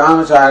his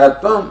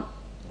kamacharatvam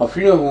of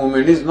freedom of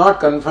movement is not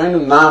confined to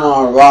nama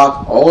or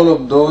vak. All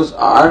of those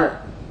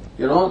are,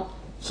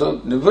 so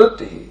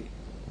nivritti.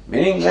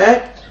 Meaning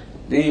that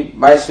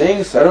by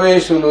saying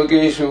sarveshu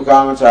lokeshu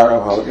kamachara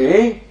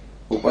bhavati,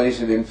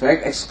 Upanishad in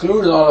fact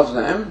excludes all of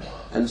them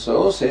and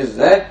so says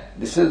that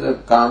this is the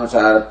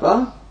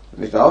kamacharatvam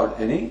without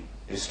any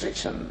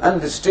restriction,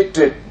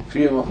 unrestricted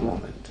freedom of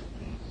movement.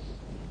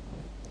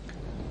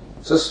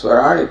 So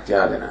swarad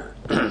ityadina.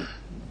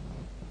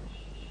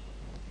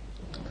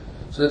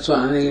 So that's what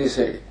Anandagiri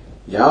said.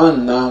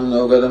 Yavan nam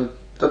nogadam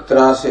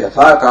tatrasya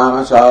yatha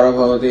kamachara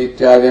bhavati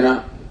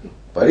ityadina.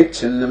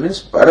 Parichinna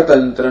means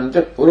paratantram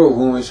cha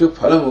purabhumishu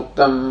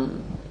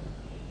phalamuktam.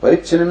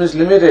 Parichinna means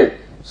limited.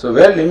 So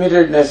where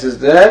limitedness is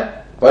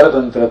there,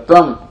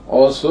 paratantratvam,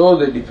 also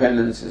the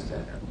dependence is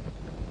there.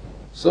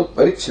 So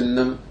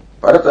parichinnam,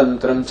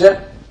 paratantram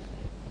cha.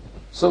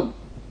 So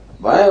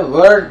by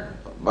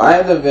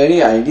the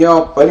very idea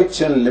of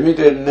parichin,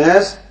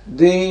 limitedness,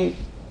 the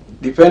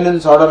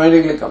dependence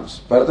automatically comes.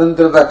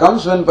 Paratantrata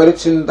comes when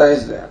parichinta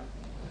is there.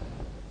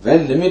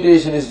 When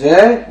limitation is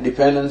there,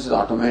 dependence is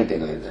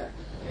automatically there.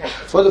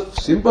 For the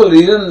simple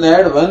reason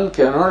that one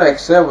cannot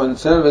accept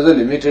oneself as a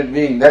limited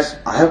being.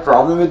 I have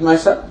problem with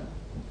myself.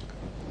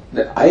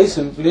 That I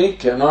simply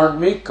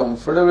cannot be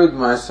comfortable with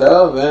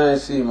myself when I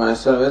see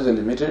myself as a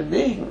limited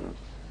being.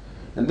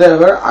 And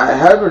therefore I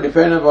have to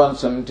depend upon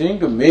something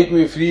to make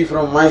me free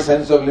from my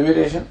sense of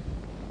limitation.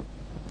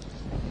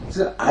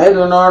 So I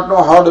do not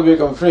know how to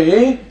become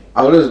free.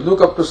 I always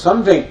look up to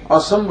something or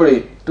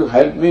somebody to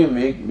help me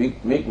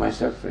make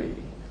myself free.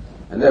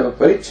 And therefore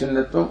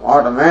parichindatvam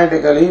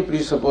automatically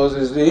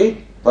presupposes the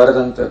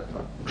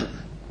paratantratva.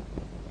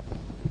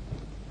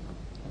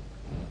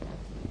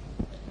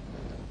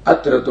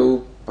 Atra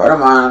tu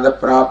paramananda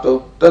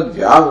prapto tad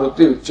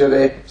vyavrutti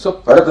uchyate. So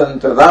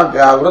paratantrata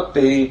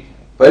vyavrutti,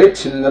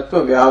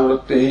 parichindatva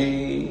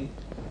vyavrutti.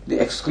 The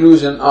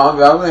exclusion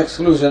of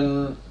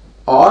exclusion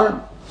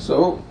or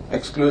so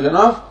exclusion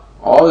of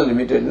all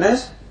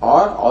limitedness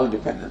or all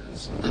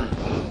dependence.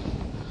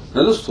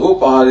 Nadu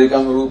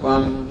sopadikam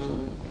rupam.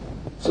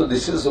 So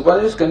this is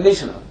sopadikam is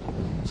conditional.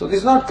 So this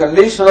is not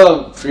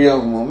conditional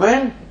freedom of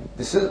movement.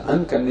 This is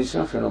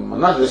unconditional freedom of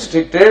movement. Not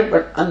restricted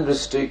but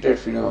unrestricted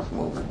freedom of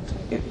movement.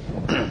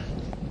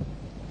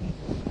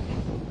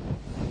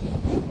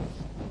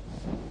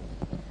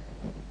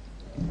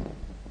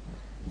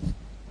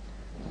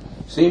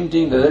 Same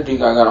thing the other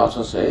Tikakar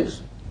also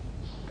says.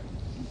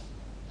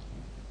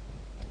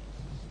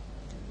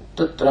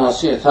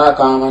 Tatrasya yatha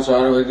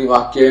kamachara vedi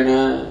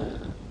vakyena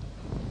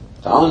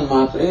tavan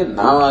matre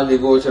namadi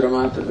gochara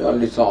matre. We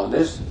already saw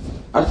this.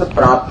 Artha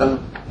praptam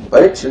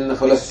parichinna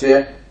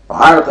phalasya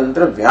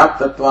Paratantra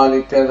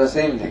Vyaptatva are the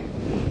same thing.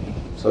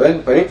 So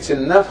when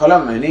Parichinna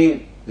Phalam,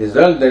 any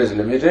result that is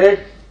limited,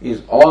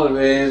 is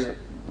always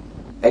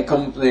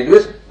accompanied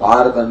with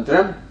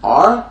Paratantram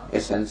or a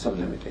sense of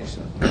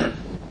limitation.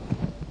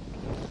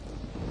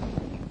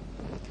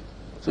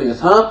 So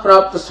Yatha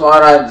Prapta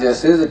Swarajya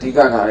says the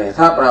Tikakara,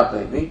 Yatha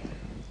Prapta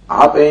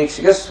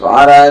Apekshika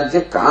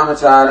Swarajya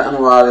Kamachara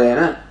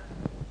Anuvadena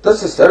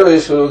Tasya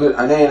Sarveshuru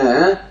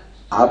Anena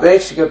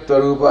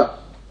Apekshikatvarupa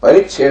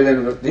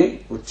Parichchedan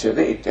Vritti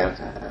Uchyate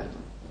Ityartha.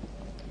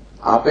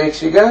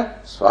 Apekshika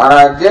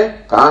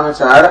Swarajya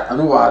Kamachara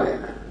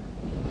Anuvadena.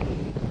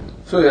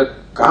 So that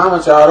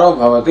Kamacharo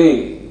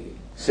Bhavati,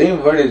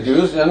 same word is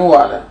used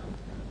Anuvada.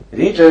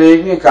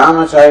 Reiterating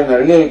Kamachara in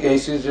earlier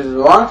cases is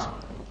what?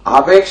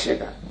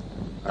 Apekshika.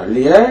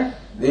 Earlier,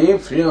 the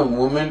freedom of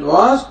movement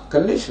was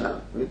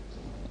conditional.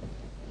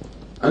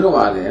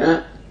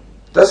 Anuvadena,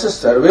 thus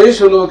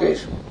sarveshu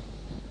lokeshu.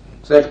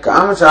 So that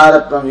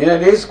Kamacharatvam here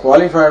is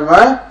qualified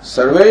by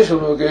sarveshu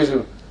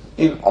lokeshu.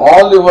 In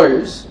all the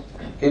worlds,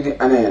 in the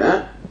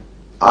anena,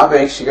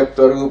 apekshikatva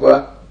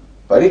rupa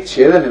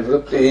parichcheda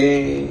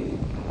nivrutti.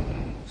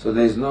 So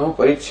there is no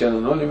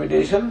parichcheda, no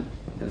limitation,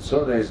 and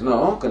so there is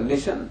no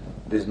condition,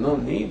 there is no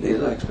need, there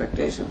is no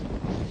expectation.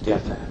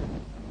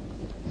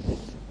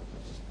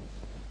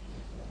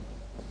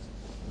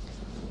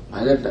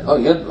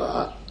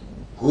 Yadva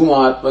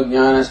bhumatma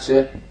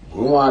jnanasya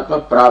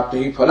bhumatma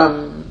prapti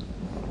phalam.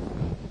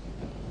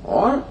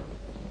 Or,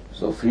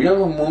 so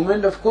freedom of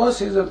movement, of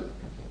course, is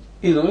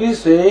only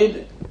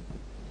said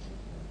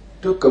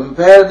to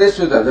compare this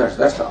with others,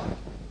 that's all.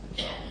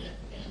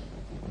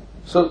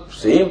 So,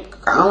 same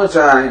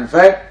kamachara, in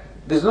fact,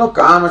 there is no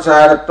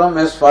kamacharatvam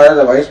as far as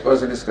the wise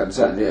person is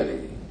concerned,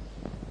 really.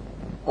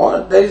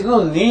 Or there is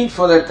no need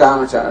for that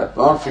kamacharatvam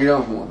or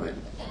freedom of movement.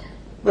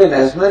 But in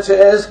as much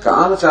as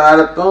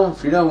Kamacharatvam,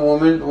 freedom of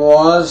movement,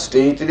 was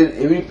stated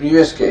in every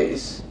previous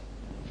case,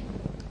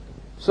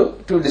 so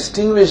to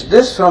distinguish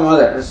this from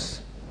others,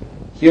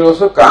 here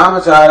also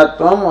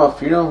Kamacharatvam or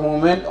freedom of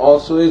movement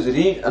also is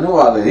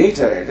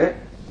reiterated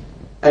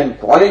and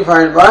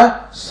qualified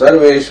by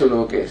Sarveshu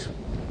Lokeshu.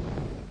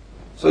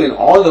 So in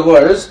all the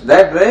words,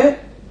 that way,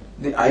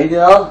 the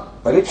idea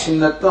of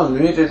Parikshinatvam,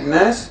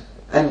 limitedness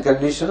and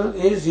conditional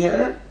is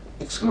here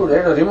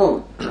excluded or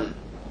removed.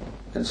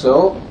 And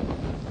so,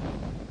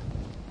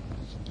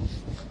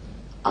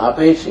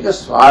 Apekshika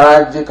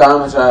Swarajya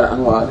Kamachara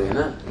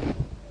Anuvadena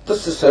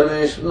Tasya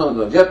Sarveshu no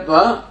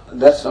Yatva,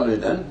 that's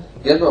already done.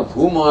 Yatva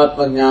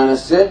Bhumatma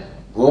Jnanasya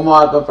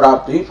Bhumatma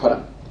Prapti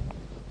Phalam.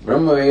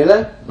 Brahma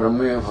Veda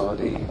Brahmaya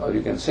Bhavati. Or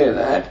you can say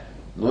that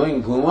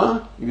knowing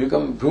Bhuma, you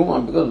become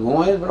Bhuma because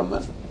Bhuma is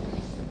Brahman.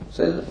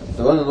 So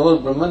the one who knows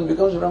Brahman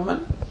becomes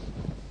Brahman.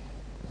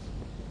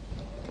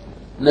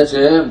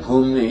 Nache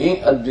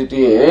Bhumni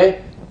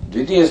Advitiye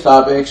Dvitiya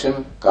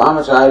Stapeksham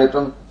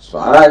Kamacharitam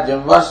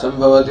Swarajyam va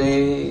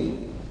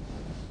sambhavati.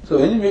 So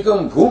when you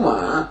become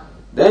Bhuma,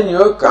 then you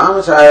have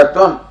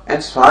Kamacharatvam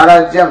and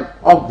Swarajyam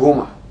of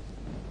Bhuma.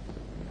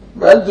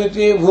 But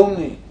Dvitiya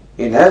Bhumni,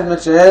 in as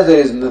much as there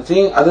is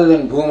nothing other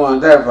than Bhuma,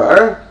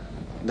 therefore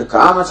the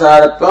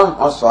Kamacharatvam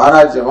or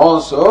Swarajyam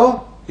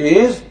also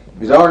is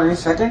without any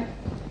second.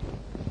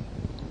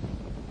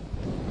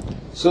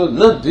 So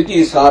na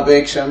Dvitiya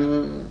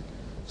Stapeksham.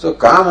 So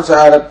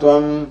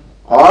Kamacharatvam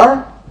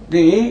or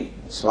the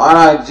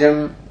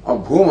Swarajyam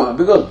of Bhuma,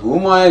 because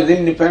Bhuma is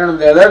independent of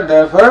the other,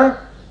 therefore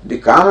the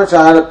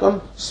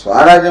Kamacharatvam,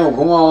 Swarajyam of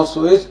Bhuma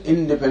also is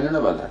independent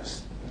of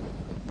others.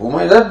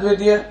 Bhuma is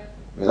Advitiya,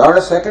 without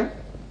a second,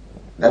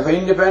 therefore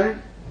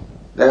independent.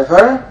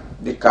 Therefore,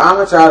 the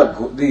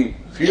Kamachara, the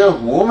freedom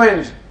of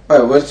movement by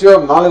virtue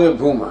of knowledge of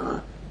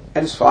Bhuma,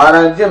 and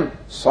Swarajyam,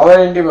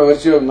 sovereignty by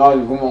virtue of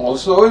knowledge of Bhuma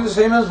also is the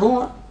same as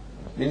Bhuma.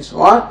 Means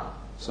what?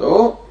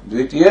 So,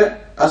 Dvitiya,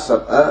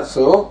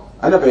 so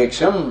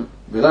Anapeksham,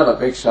 without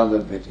apeksha of the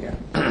Dvitiya.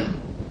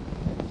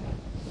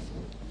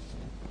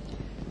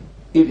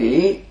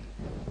 Iti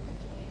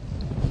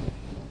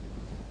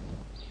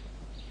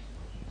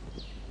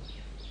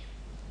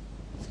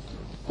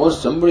or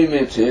somebody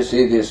may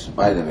say this,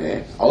 by the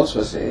way,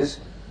 also says,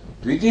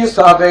 Dvitiya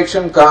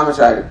Stapeksham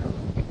Kamacharitvam.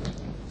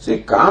 See,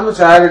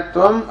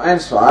 Kamacharitvam and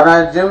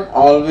Swarajyam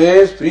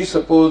always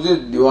presupposes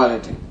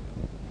duality.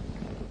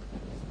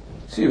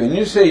 See, when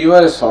you say you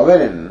are a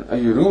sovereign, a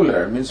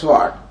ruler, means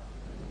what?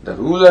 The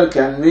ruler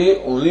can be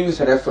only with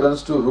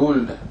reference to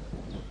ruled.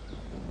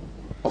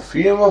 Of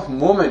freedom of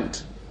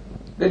movement,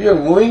 that you are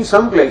moving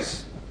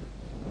someplace.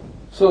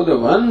 So the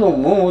one who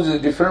moves is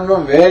different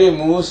from where he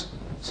moves.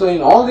 So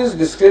in all this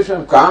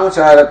description of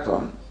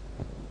Kamacharatvam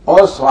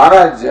or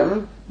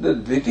Swarajyam, the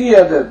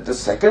Dvitiya, the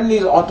second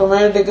is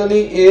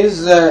automatically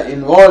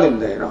involved in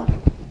there,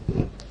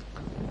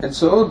 And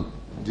so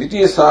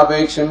Dvitiya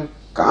Stapeksham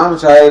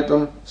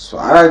Kamacharitvam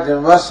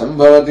Swarajyam va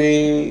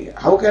sambhavati.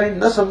 How can it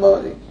not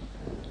sambhavati?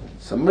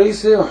 Somebody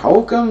say,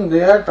 how come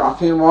they are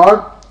talking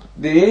about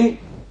the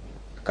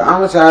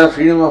Kamachara,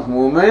 freedom of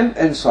movement,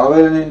 and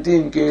sovereignty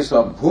in case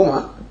of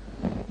Bhuma?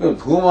 Because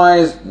Bhuma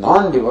is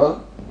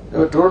non-dual, they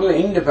were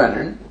totally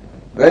independent.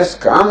 Whereas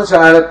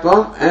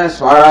Kamacharatvam and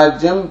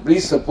Swarajyam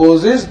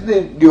presupposes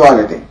the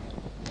duality.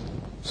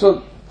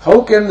 So,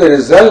 how can the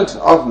result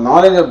of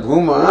knowledge of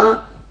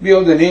Bhuma be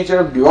of the nature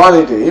of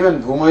duality?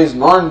 Even Bhuma is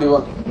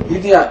non-dual.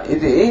 Iti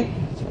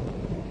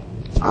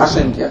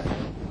Ashankya.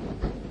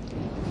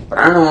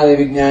 Pranadi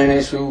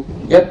Vijnaneshu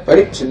yat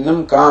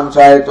parichinnam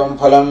kamachayatvam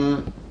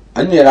phalam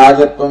anya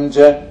rajatvam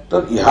cha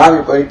tad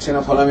iha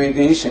viparichinna phalam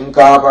iti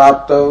shanka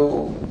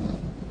praptau.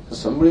 So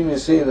somebody may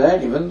say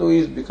that even though he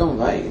has become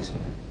wise,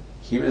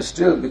 he will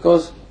still,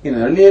 because in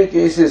earlier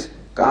cases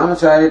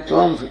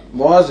Kamacharitvam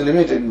was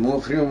limited,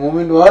 free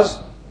movement was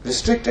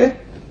restricted,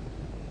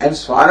 and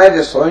Swaraj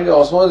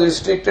also was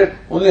restricted,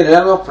 only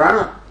realm of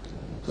prana.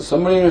 So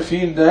somebody may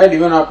feel that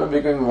even after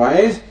becoming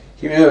wise,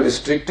 he may have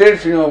restricted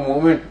freedom of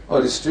movement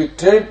or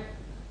restricted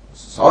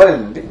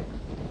sovereignty.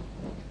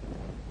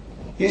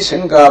 He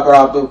shanka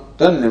praptu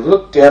tan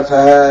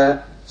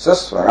nivrutyartha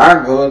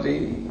saswarad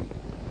bhavati.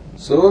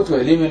 So to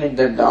eliminate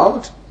that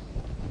doubt,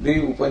 the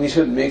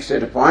Upanishad makes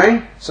it a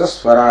point,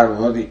 saswarad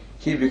bhavati.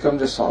 He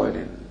becomes a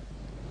sovereign.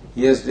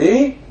 He has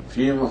the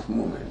freedom of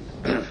movement.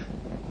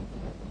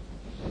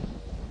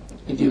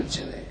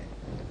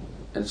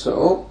 And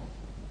so,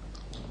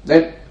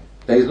 that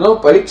there is no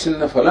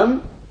parichinna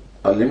phalam,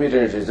 a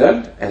limited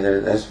result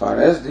as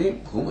far as the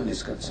Bhuman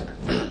is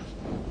concerned.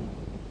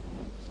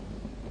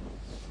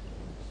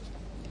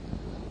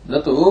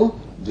 Natu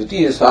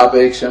dvitiya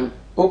sapeksham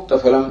ukta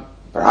phalam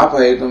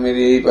prapayetum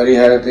iti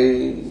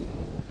pariharati.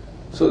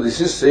 So this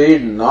is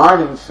said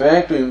not in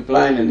fact to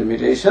imply a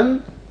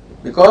limitation,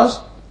 because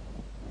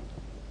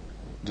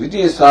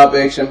dvitiya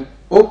sapeksham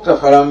ukta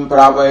phalam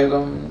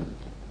prapayetum.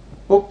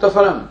 Ukta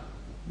phalam.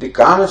 The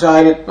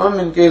Kamacharitvam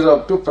in case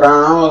of two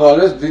prana was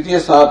always dvitiya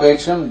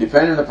sapeksham,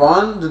 dependent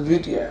upon the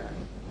dvitiya.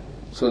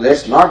 So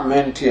that's not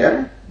meant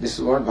here. This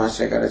is what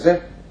Bhashyakara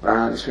said,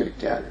 prana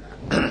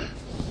dishvityadina.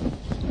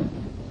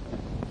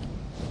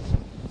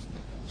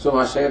 So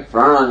Bhashyakara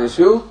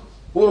pranadishu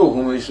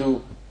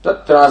puruhumishu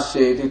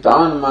tatrasya iti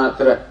tan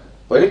matra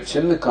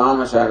parichinna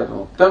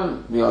Kamacharitvam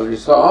uktam. We already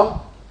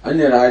saw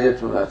anya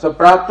rajatvam ratha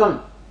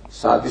praptam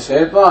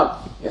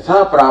satisayatvat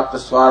yatha prapta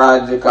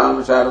swarajya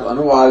Kamacharat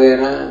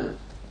anuvadena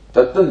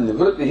Tattan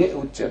nivritti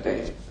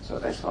uchyate. So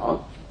that's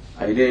all.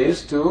 Idea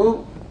is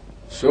to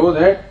show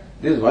that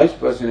this wise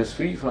person is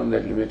free from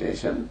that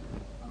limitation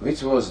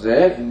which was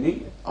there in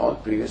the all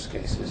previous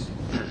cases.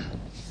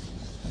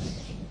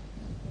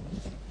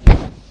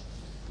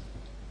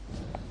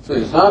 So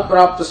yatha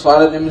prapta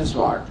swarajya means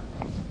what?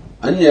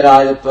 Anya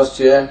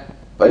rajatvasya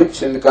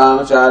parichinna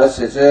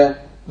kamacharasya cha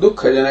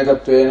dukkha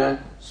janakatvena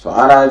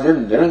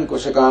swarajyam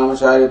nirankusha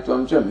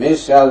kamacharitvam cha me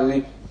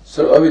syadri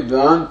So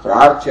avidvan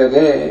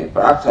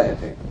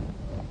prarthayate.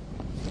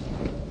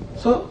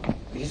 So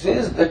he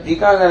says that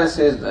Tikagara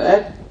says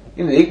that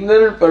in the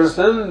ignorant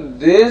person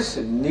this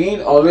need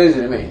always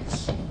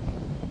remains.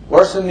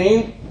 What's the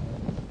need?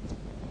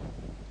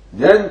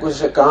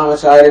 Nirankusha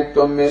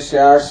kamacharitvam me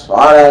syat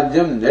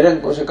swarajyam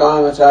nirankusha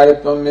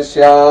kamacharitvam me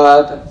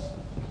syat.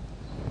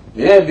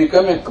 May I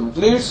become a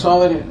complete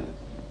sovereign.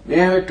 May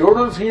I have a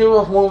total freedom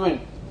of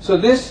movement. So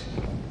this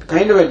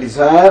kind of a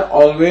desire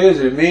always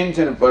remains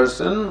in a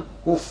person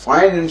who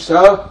finds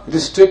himself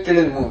restricted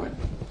in movement.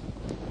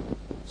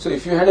 So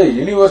if you had a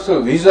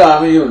universal visa,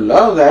 I mean, you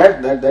love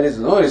that there is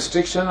no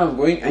restriction of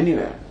going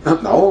anywhere.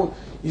 Now,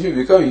 if you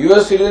become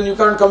US citizen, you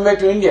can't come back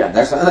to India.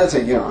 That's another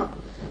thing,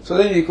 So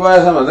then you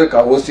require some other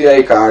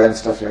OCI card and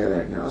stuff like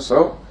that,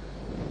 So,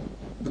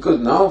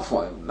 because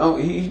now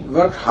he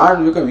worked hard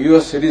to become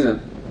US citizen,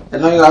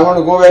 and now I want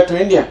to go back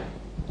to India.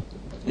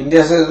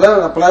 India says,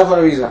 well, apply for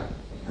a visa.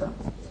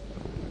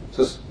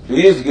 So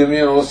please give me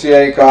an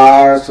OCI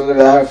card so that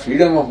I have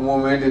freedom of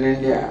movement in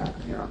India.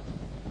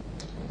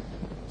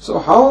 So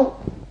how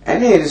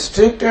any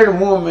restricted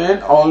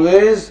movement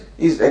always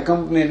is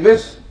accompanied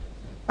with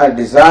a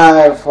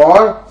desire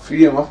for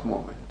freedom of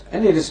movement.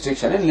 Any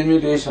restriction, any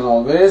limitation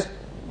always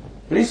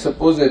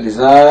presupposes a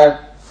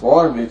desire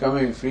for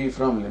becoming free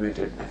from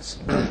limitedness.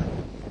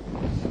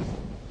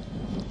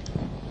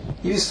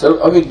 It is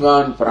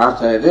avidvan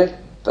prarthayate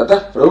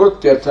tatah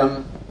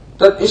pravrutyartham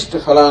Tat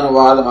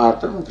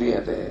ishtaphalanuvadamatram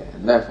kriyate.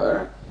 And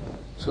therefore,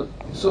 so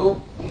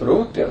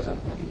pravutyartham.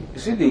 You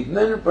see, the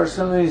ignorant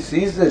person, when he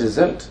sees the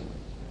result,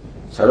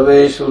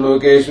 sarveshu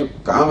lokeshu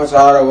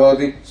kamachara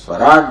bhavati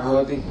swarad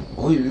bhavati.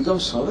 Oh, you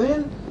become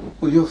sovereign?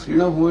 Oh, you have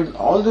freedom of movement in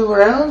all the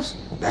realms?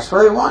 That's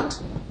what I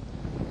want.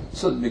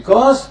 So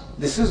because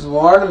this is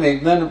what an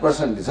ignorant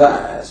person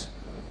desires,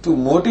 to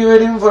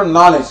motivate him for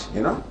knowledge,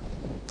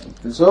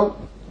 And so,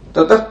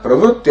 tatah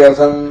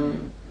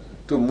pravrutyartham.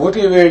 To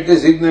motivate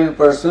this ignorant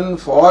person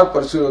for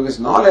pursuit of this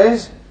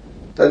knowledge,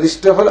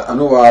 tadishtaphala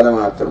anuvada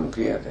matram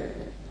kriyate.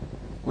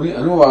 Only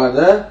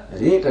anuvada,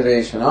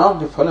 reiteration of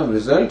the phalam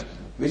result,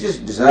 which is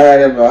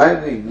desired by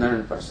the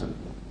ignorant person.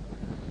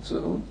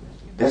 So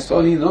that's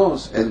all he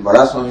knows, as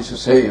Bada Swami used to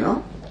say,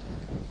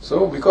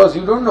 So because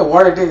you don't know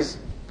what it is,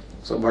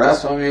 so Bada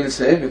Swami will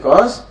say,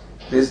 because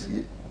this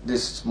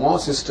small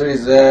sister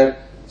is there,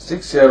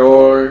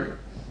 6-year-old,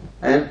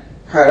 and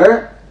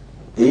her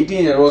 18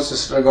 18-year-old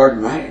sister got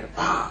married.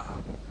 Wow.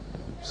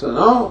 So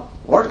now,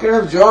 what kind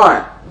of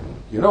joy?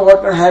 You know what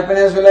kind of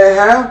happiness will I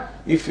have?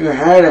 If you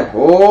had a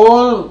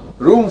whole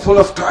room full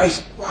of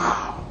toys.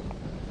 Wow.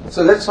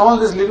 So that's all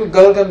this little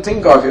girl can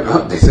think of,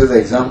 This is the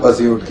examples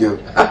you would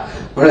give.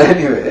 But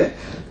anyway,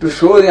 to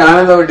show the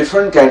ananda of a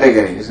different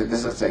category, this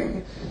is the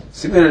thing.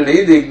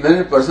 Similarly, the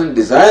ignorant person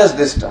desires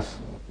this stuff.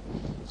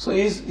 So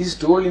he's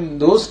told in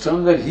those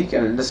terms that he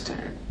can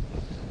understand.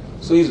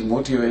 So he is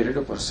motivated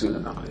to pursue the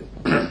knowledge.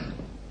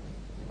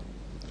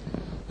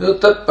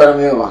 Tat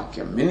parameva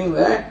vakyam, meaning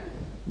that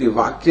the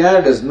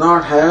vakya does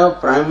not have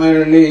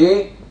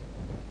primarily,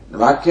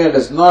 vakya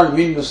does not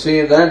mean to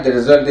say that the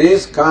result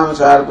is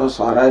kamacharpa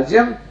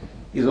swarajyam,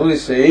 is only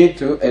said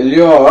to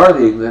allure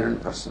the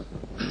ignorant person.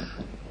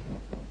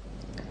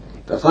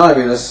 Tatha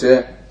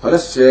vidasya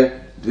phalasya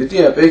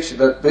dvitiya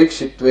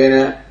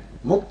apekshittvena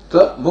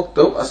mukta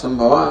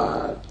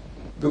asambhavat.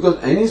 Because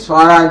any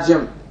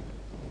swarajyam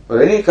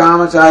or any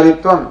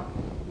kamacharitvam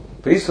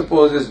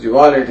presupposes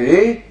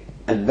duality,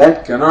 and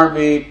that cannot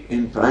be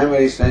in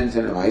primary sense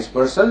in a wise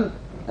person,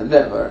 and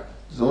therefore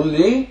is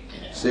only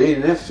said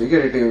in a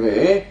figurative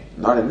way,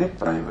 not in a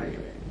primary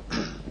way.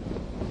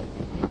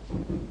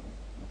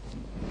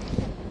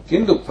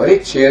 Kintu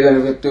paricheda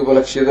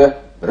nivrityupalakshita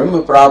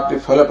brahma prapti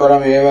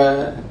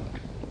phalaparameva.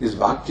 This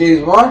vakya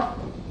is what?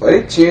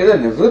 Paricheda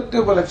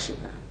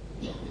nivrityupalakshita.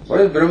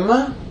 What is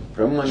Brahma?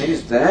 Brahman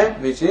is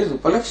that which is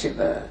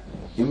upalakshita,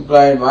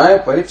 implied by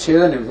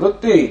paricheda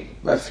nivritti,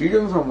 by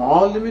freedom from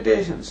all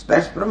limitations.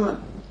 That's Brahman.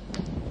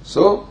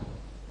 So,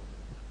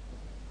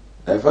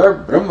 therefore,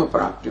 Brahma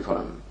prapti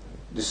phalam.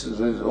 This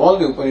is all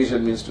the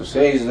Upanishad means to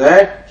say is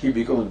that he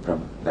becomes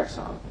Brahman. That's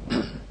all.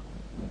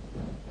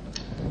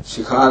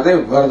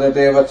 Shikhade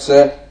vardate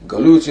vatsa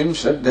galuchim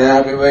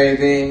shraddhayapi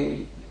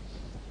vaiti.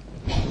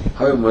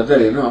 How a mother,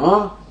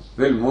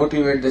 will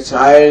motivate the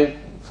child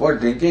for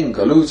drinking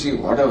galuchi,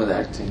 whatever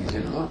that thing is,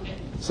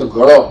 So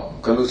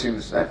galuchi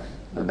is that.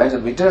 And that's a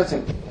bitter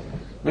thing.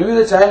 Maybe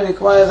the child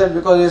requires that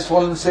because he has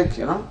fallen sick,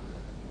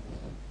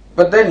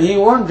 But then he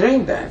won't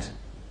drink that.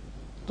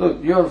 So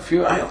you're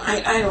few, I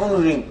don't want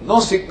to drink.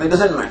 No sickness,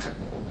 doesn't matter.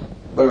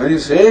 But when you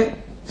say,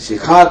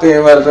 Shikhate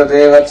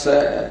vardate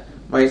vatsa,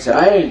 my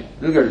child,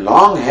 look at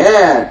long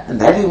hair, and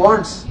that he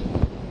wants.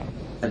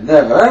 And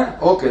therefore,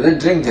 okay, then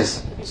drink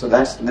this. So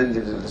then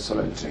the soul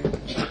will drink.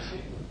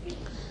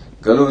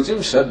 Galuchim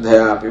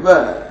shraddhaya piba.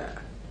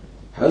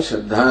 Have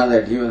shraddha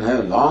that he will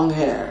have long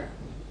hair.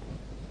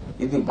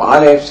 Iti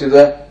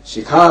balepsida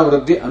shikha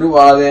vriddhi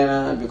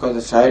anuvadena, because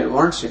the child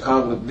wants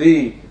shikha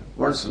vriddhi,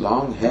 wants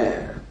long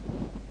hair.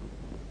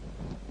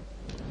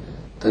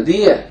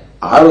 Tadiya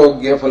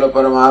arogya phala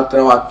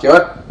paramatra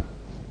vakyavat.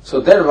 So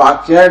that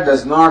vakya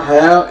does not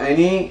have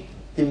any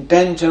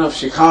intention of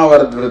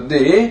shikha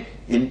vriddhi,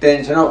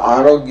 intention of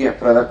arogya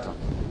pradatvam.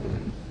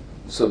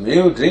 So may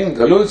you drink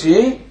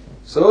galuchi,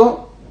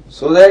 so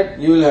that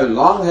you will have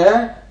long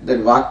hair. That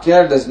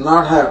vakya does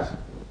not have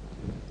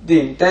the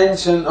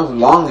intention of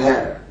long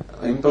hair,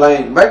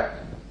 implying, but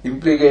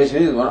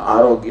implication is one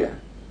arogya.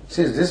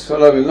 Since this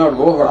fellow will not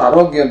go for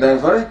arogya,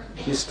 therefore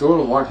he is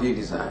told what he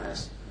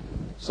desires.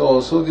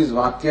 So this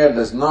vakya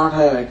does not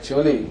have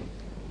actually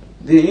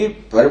the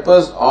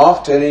purpose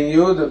of telling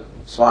you the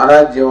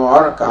swarajya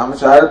or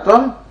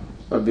kamacharitvam,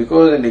 but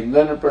because an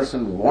ignorant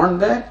person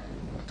wants that,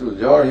 to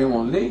lure him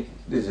only,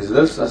 these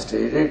results are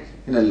stated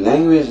in a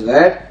language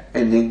that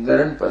an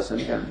ignorant person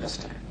can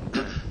understand.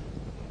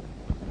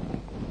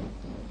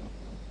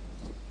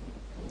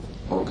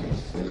 Okay,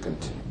 we'll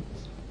continue.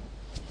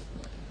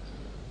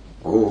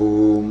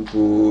 Om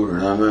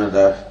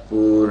Purnamadah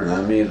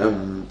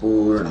Purnamidam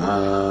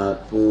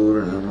Purnat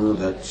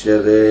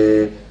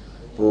Purnamudachyate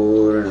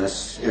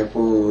Purnasya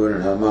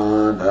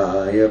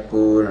Purnamadaya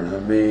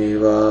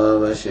Purnameva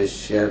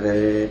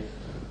Vashishyate.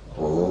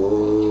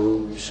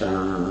 Om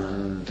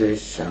Shanti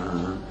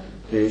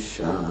Shanti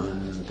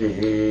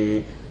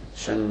Shanti.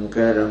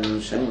 Shankaram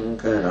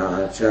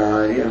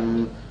Shankaracharyam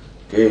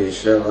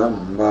Keshavam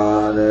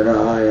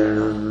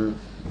Badarayanam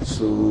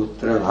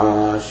Sutra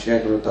Bhashya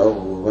Krutau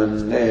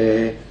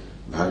Vande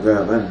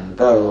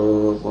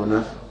Bhagavantau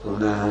Punah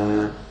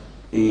Punah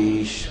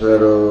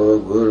Ishvaro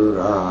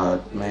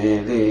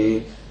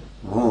Gururatmedi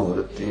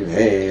Murti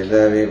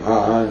Veda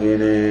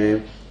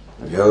Vibhagine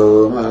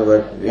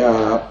Vyomavad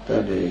Vyapta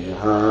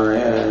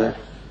Dehaya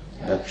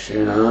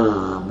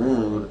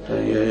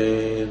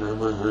Dakshinamurtaye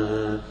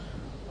Namaha.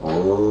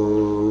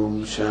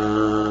 Om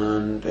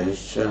Shanti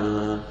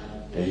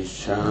Shanti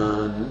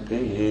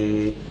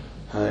Shanti.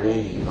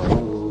 Hari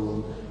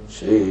Om.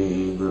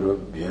 Shri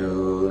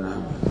Gurubhyo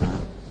Namaha.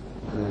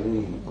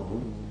 Hari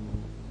Om.